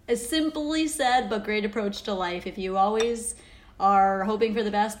a simply said but great approach to life. If you always are hoping for the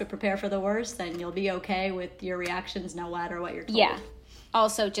best but prepare for the worst, then you'll be okay with your reactions no matter what you're told. Yeah.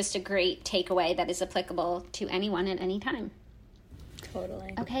 Also just a great takeaway that is applicable to anyone at any time.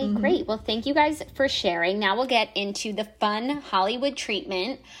 Totally. Okay, great. Well, thank you guys for sharing. Now we'll get into the fun Hollywood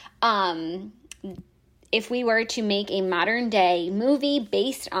treatment. If we were to make a modern day movie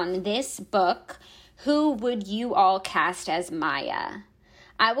based on this book, who would you all cast as Maya?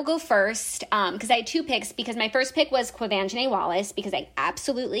 I will go first because I had 2 picks, because my first pick was Quvenzhané Wallis because I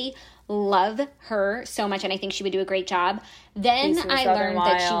absolutely love her so much and I think she would do a great job. Then I learned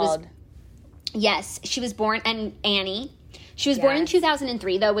that she was born, and Annie. She was born in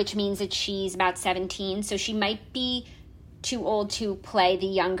 2003 though, which means that she's about 17, so she might be too old to play the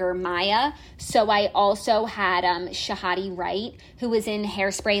younger Maya. So I also had Shahadi Wright, who was in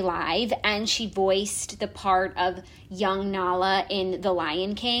Hairspray Live, and she voiced the part of young Nala in The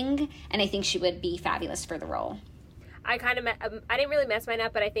Lion King, and I think she would be fabulous for the role. I didn't really mess mine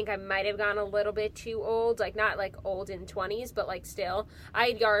up, but I think I might have gone a little bit too old, like not like old in 20s, but like still. I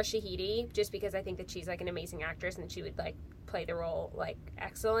had Yara Shahidi just because I think that she's like an amazing actress and she would like play the role like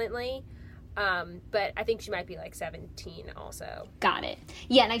excellently. But I think she might be like 17 also. Got it.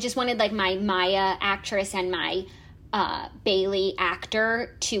 Yeah, and I just wanted like my Maya actress and my Bailey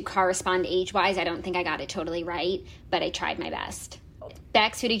actor to correspond age-wise. I don't think I got it totally right, but I tried my best.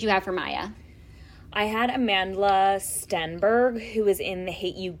 Bex, who did you have for Maya? I had Amandla Stenberg, who was in The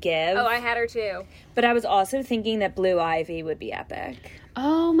Hate U Give. Oh, I had her too. But I was also thinking that Blue Ivy would be epic.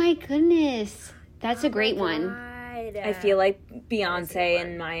 Oh my goodness. That's a great one. I feel like Beyonce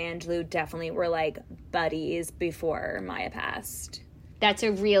and Maya Angelou definitely were like buddies before Maya passed. That's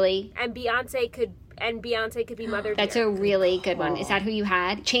a really... And Beyonce could be Mother Dear. That's a really good one. Is that who you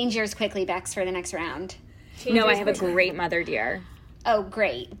had? Change yours quickly, Bex, for the next round. No, I have a great Mother Dear. Oh,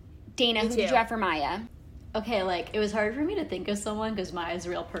 great. Dana, who did you have for Maya? Okay, like, it was hard for me to think of someone because Maya's a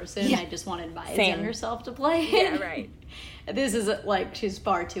real person. Yeah. I just wanted Maya's younger self to play. Yeah, right. This is, like, she's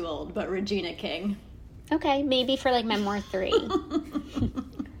far too old, but Regina King. Okay, maybe for, like, Memoir 3.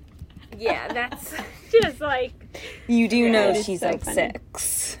 Yeah, that's just, like... You do know she's, so like, funny.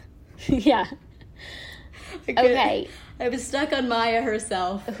 6. Yeah. Okay. I was stuck on Maya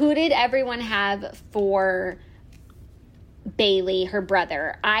herself. Who did everyone have for... Bailey, her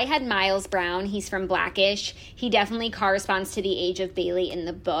brother? I had Miles Brown. He's from Blackish. He definitely corresponds to the age of Bailey in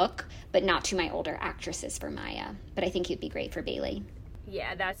the book, but not to my older actresses for Maya. But I think he'd be great for Bailey.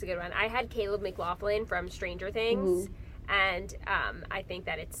 Yeah, that's a good one. I had Caleb McLaughlin from Stranger Things, and I think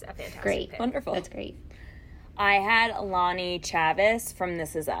that it's a fantastic pick. Wonderful. That's great. I had Lonnie Chavis from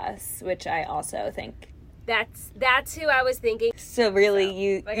This Is Us, which I also think... That's who I was thinking. So really,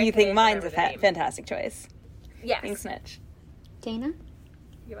 you think mine's a fantastic choice. Yes. Thanks, Mitch. Dana?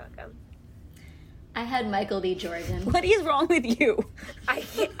 You're welcome. I had Michael B. Jordan. What is wrong with you? I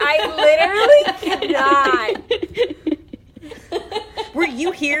literally cannot. Were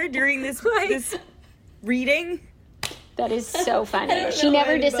you here during this reading? That is so funny. She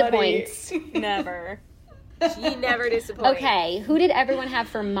never disappoints. Never. She never disappoints. Okay, who did everyone have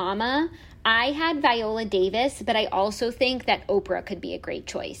for Mama? I had Viola Davis, but I also think that Oprah could be a great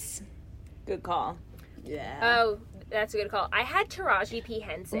choice. Good call. Yeah. Oh, that's a good call. I had Taraji P.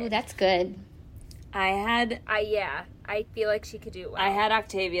 Henson. Oh, that's good. I feel like she could do well. I had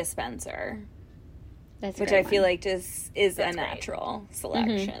Octavia Spencer. Which I feel like just is a natural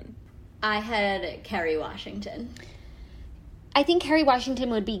selection. Mm-hmm. I had Kerry Washington. I think Kerry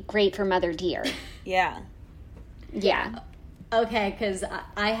Washington would be great for Mother Dear. Yeah. Yeah. Okay, because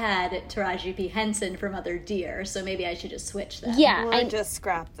I had Taraji P. Henson for Mother Dear, so maybe I should just switch them. Yeah. Or just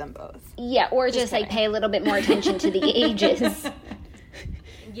scrap them both. Yeah, or just like pay a little bit more attention to the ages.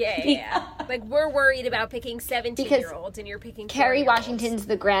 Yeah. Like, we're worried about picking 17-year-olds, and you're picking Kerry Washington's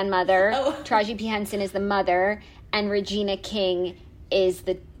the grandmother, Taraji P. Henson is the mother, and Regina King is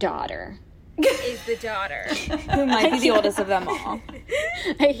the daughter. Who might be the oldest of them all.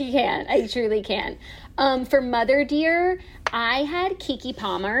 I truly can't. For Mother Dear, I had Keke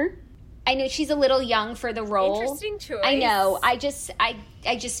Palmer. I know she's a little young for the role. Interesting choice. I know. I just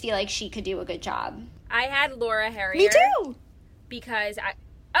feel like she could do a good job. I had Laura Harrier. Me too. Because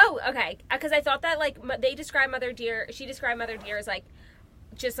because I thought that, like, they describe Mother Dear, she described Mother Dear as, like,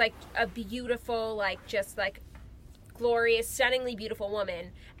 just, like, a beautiful, like, just, like, glorious, stunningly beautiful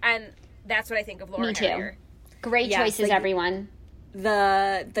woman. And that's what I think of Laura Harrier. Great choices, like, everyone.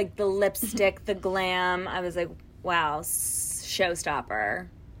 The lipstick, the glam. I was like, wow, showstopper.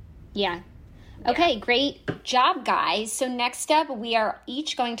 Yeah. Okay, great job, guys. So next up, we are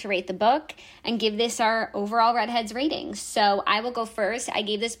each going to rate the book and give this our overall Redheads rating. So I will go first. I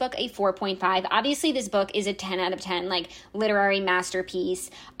gave this book a 4.5. Obviously, this book is a 10 out of 10, like, literary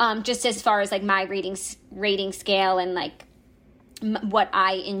masterpiece. Just as far as, like, my rating scale and, like, what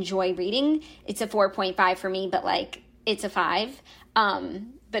I enjoy reading, it's a 4.5 for me, but, like, it's a 5.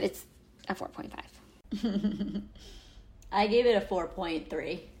 But it's a 4.5. I gave it a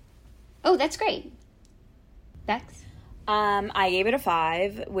 4.3. Oh, that's great. Bex? I gave it a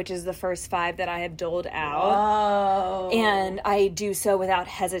 5, which is the first 5 that I have doled out. Oh. And I do so without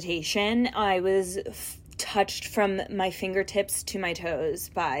hesitation. I was touched from my fingertips to my toes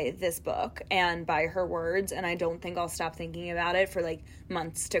by this book and by her words, and I don't think I'll stop thinking about it for, like,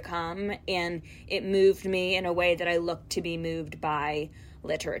 months to come. And it moved me in a way that I look to be moved by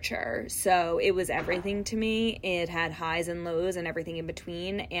literature. So it was everything to me. It had highs and lows and everything in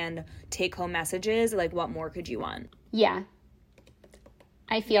between, and take-home messages. Like, what more could you want? Yeah.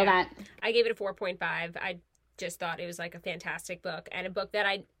 I feel that. I gave it a 4.5. I just thought it was, like, a fantastic book, and a book that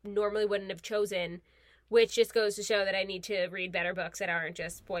I normally wouldn't have chosen, which just goes to show that I need to read better books that aren't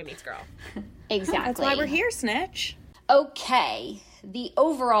just Boy Meets Girl. Exactly. That's why we're here, Snitch. Okay. The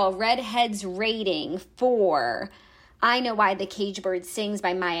overall Redheads rating for I Know Why the Caged Bird Sings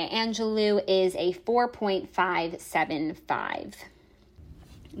by Maya Angelou is a 4.575.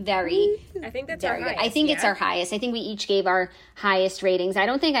 I think that's our highest. I think it's our highest. I think we each gave our highest ratings. I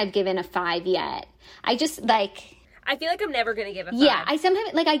don't think I've given a 5 yet. I just, like, I feel like I'm never going to give a 5. Yeah, I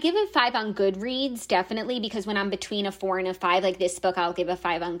sometimes, like, I give a 5 on Goodreads, definitely, because when I'm between a 4 and a 5, like this book, I'll give a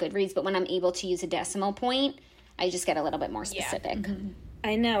 5 on Goodreads, but when I'm able to use a decimal point, I just get a little bit more specific. Yeah. Mm-hmm.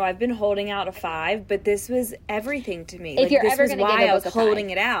 I know, I've been holding out a 5, but this was everything to me. If you're ever going to give a book I was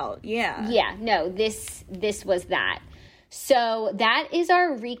holding it out. Yeah. Yeah, no, this was that. So that is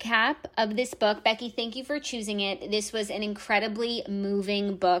our recap of this book. Becky, thank you for choosing it. This was an incredibly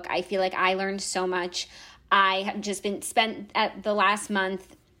moving book. I feel like I learned so much. I have just been spent at the last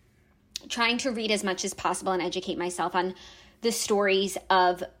month trying to read as much as possible and educate myself on the stories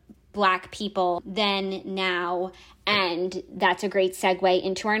of Black people then, now, and that's a great segue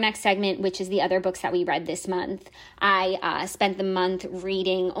into our next segment, which is the other books that we read this month. I spent the month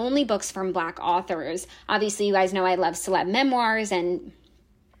reading only books from Black authors. Obviously, you guys know I love celeb memoirs and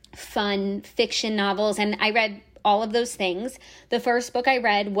fun fiction novels, and I read all of those things. The first book I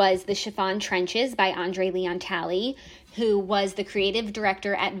read was The Chiffon Trenches by Andre Leon Talley, who was the creative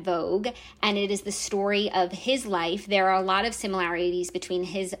director at Vogue, and it is the story of his life. There are a lot of similarities between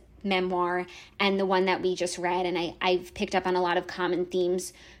his memoir and the one that we just read, and I've picked up on a lot of common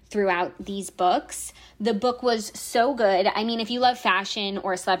themes throughout these books. The book was so good. I mean, if you love fashion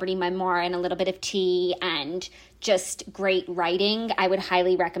or a celebrity memoir and a little bit of tea and just great writing, I would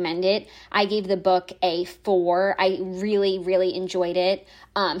highly recommend it. I gave the book a 4. I really, really enjoyed it.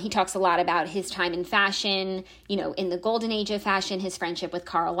 He talks a lot about his time in fashion, you know, in the golden age of fashion, his friendship with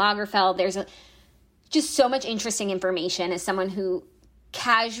Karl Lagerfeld. There's just so much interesting information as someone who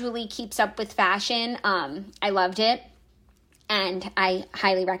casually keeps up with fashion. I loved it, and I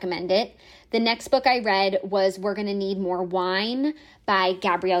highly recommend it. The next book I read was We're Gonna Need More Wine by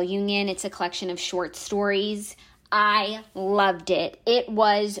Gabrielle Union. It's a collection of short stories. I loved it. It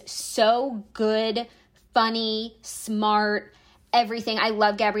was so good, funny, smart, everything. I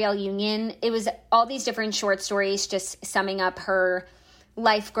love Gabrielle Union. It was all these different short stories just summing up her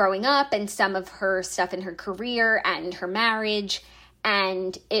life growing up and some of her stuff in her career and her marriage.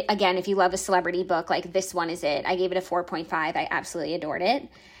 And it, again, if you love a celebrity book, like this one is it. I gave it a 4.5. I absolutely adored it.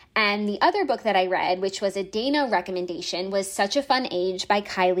 And the other book that I read, which was a Dana recommendation, was Such a Fun Age by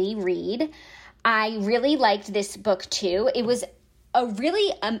Kylie Reed. I really liked this book too. It was a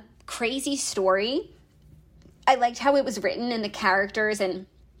really crazy story. I liked how it was written and the characters, and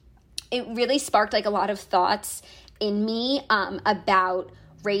it really sparked like a lot of thoughts in me about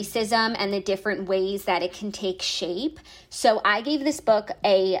racism and the different ways that it can take shape. So I gave this book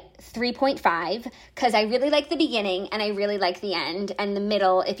a 3.5 because I really like the beginning and I really like the end. And the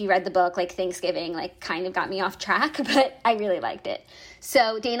middle, if you read the book, like Thanksgiving, like kind of got me off track, but I really liked it.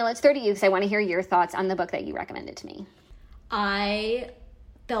 So Dana, let's throw to you because I want to hear your thoughts on the book that you recommended to me. I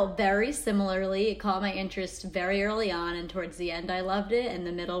felt very similarly. It caught my interest very early on, and towards the end I loved it, and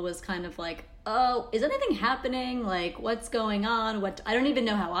the middle was kind of like, oh, is anything happening? Like, what's going on? I don't even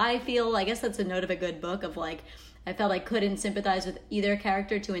know how I feel. I guess that's a note of a good book of like, I felt I couldn't sympathize with either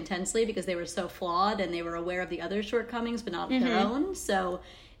character too intensely because they were so flawed and they were aware of the other shortcomings but not their own. So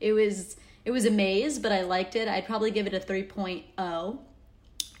it was a maze, but I liked it. I'd probably give it a 3.0.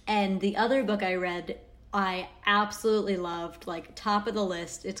 And the other book I read, I absolutely loved, like top of the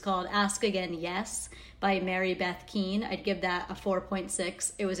list. It's called Ask Again Yes by Mary Beth Keane. I'd give that a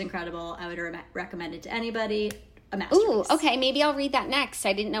 4.6. It was incredible. I would recommend it to anybody. A masterpiece. Ooh, okay. Maybe I'll read that next.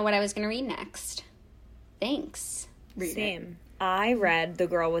 I didn't know what I was going to read next. Thanks. Same. I read The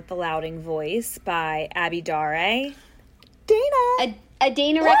Girl with the Louding Voice by Abby Dare. Dana! A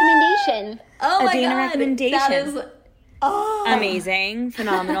Dana recommendation. Oh my Dana God. recommendation. That is amazing.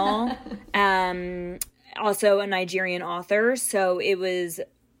 Phenomenal. Also a Nigerian author. So it was,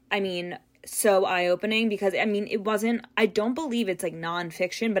 so eye-opening because, it wasn't, I don't believe it's like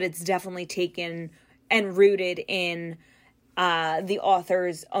nonfiction, but it's definitely taken and rooted in the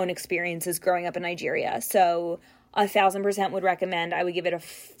author's own experiences growing up in Nigeria. So 1,000% would recommend. I would give it a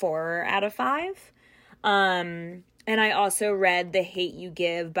 4 out of 5. And I also read The Hate U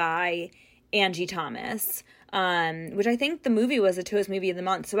Give by Angie Thomas, which I think the movie was a Toast Movie of the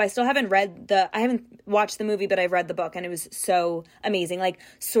Month. So I still haven't I haven't watched the movie, but I've read the book and it was so amazing. Like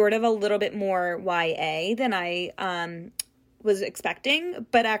sort of a little bit more YA than I was expecting,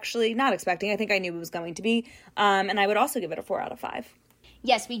 but actually not expecting. I think I knew it was going to be. And I would also give it a 4 out of 5.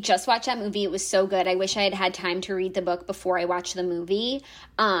 Yes, we just watched that movie. It was so good. I wish I had had time to read the book before I watched the movie.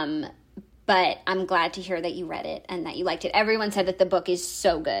 But I'm glad to hear that you read it and that you liked it. Everyone said that the book is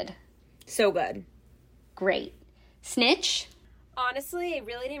so good. So good. Great. Snitch? Honestly, I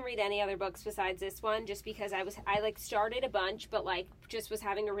really didn't read any other books besides this one just because I started a bunch but just was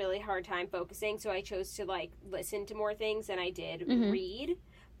having a really hard time focusing, so I chose to listen to more things than I did read.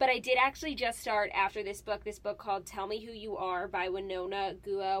 But I did actually just start after this book called Tell Me Who You Are by Winona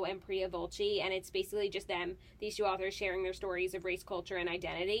Guo and Priya Volchi, and it's basically just these two authors sharing their stories of race, culture, and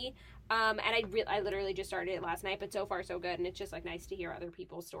identity. And I literally just started it last night, but so far so good, and it's just nice to hear other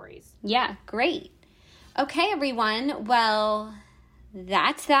people's stories. Yeah, great. Okay, everyone. Well,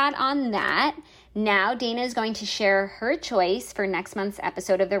 that's that on that. Now Dana is going to share her choice for next month's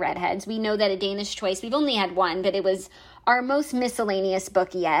episode of The Redheads. We know that a Dana's choice, we've only had one, but it was our most miscellaneous book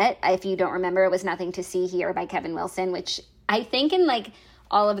yet. If you don't remember, it was Nothing to See Here by Kevin Wilson, which I think in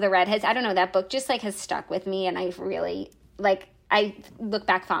all of the Redheads, I don't know, that book just has stuck with me, and I've really I look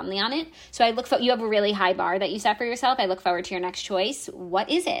back fondly on it. So you have a really high bar that you set for yourself. I look forward to your next choice. What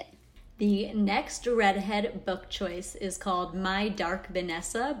is it? The next Redhead book choice is called My Dark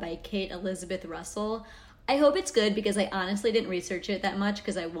Vanessa by Kate Elizabeth Russell. I hope it's good because I honestly didn't research it that much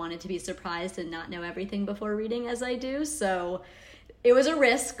because I wanted to be surprised and not know everything before reading as I do. So it was a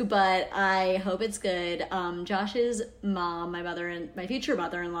risk, but I hope it's good. Josh's mom, my future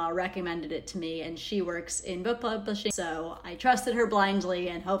mother-in-law, recommended it to me, and she works in book publishing, so I trusted her blindly,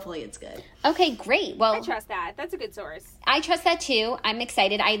 and hopefully it's good. Okay, great. Well, I trust that. That's a good source. I trust that too. I'm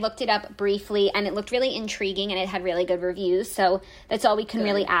excited. I looked it up briefly, and it looked really intriguing, and it had really good reviews, so that's all we can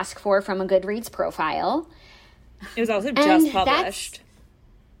really ask for from a Goodreads profile. It was also just published.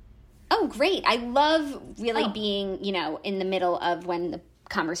 Oh, great. I love really being, in the middle of when the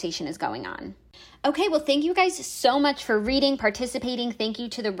conversation is going on. Okay, well, thank you guys so much for reading, participating. Thank you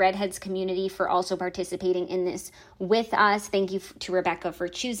to the Redheads community for also participating in this with us. Thank you to Rebecca for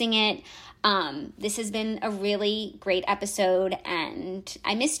choosing it. This has been a really great episode, and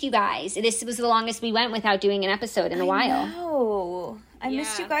I missed you guys. This was the longest we went without doing an episode in a while. No, I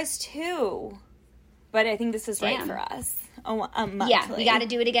missed you guys too. But I think this is right for us. Monthly. Yeah, we got to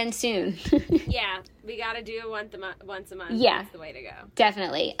do it again soon. Yeah, we got to do it once a month. Yeah. That's the way to go.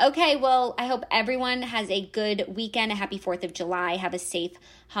 Definitely. Okay, well, I hope everyone has a good weekend, a happy 4th of July. Have a safe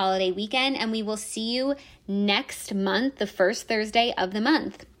holiday weekend, and we will see you next month, the first Thursday of the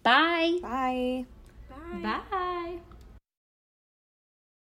month. Bye. Bye. Bye.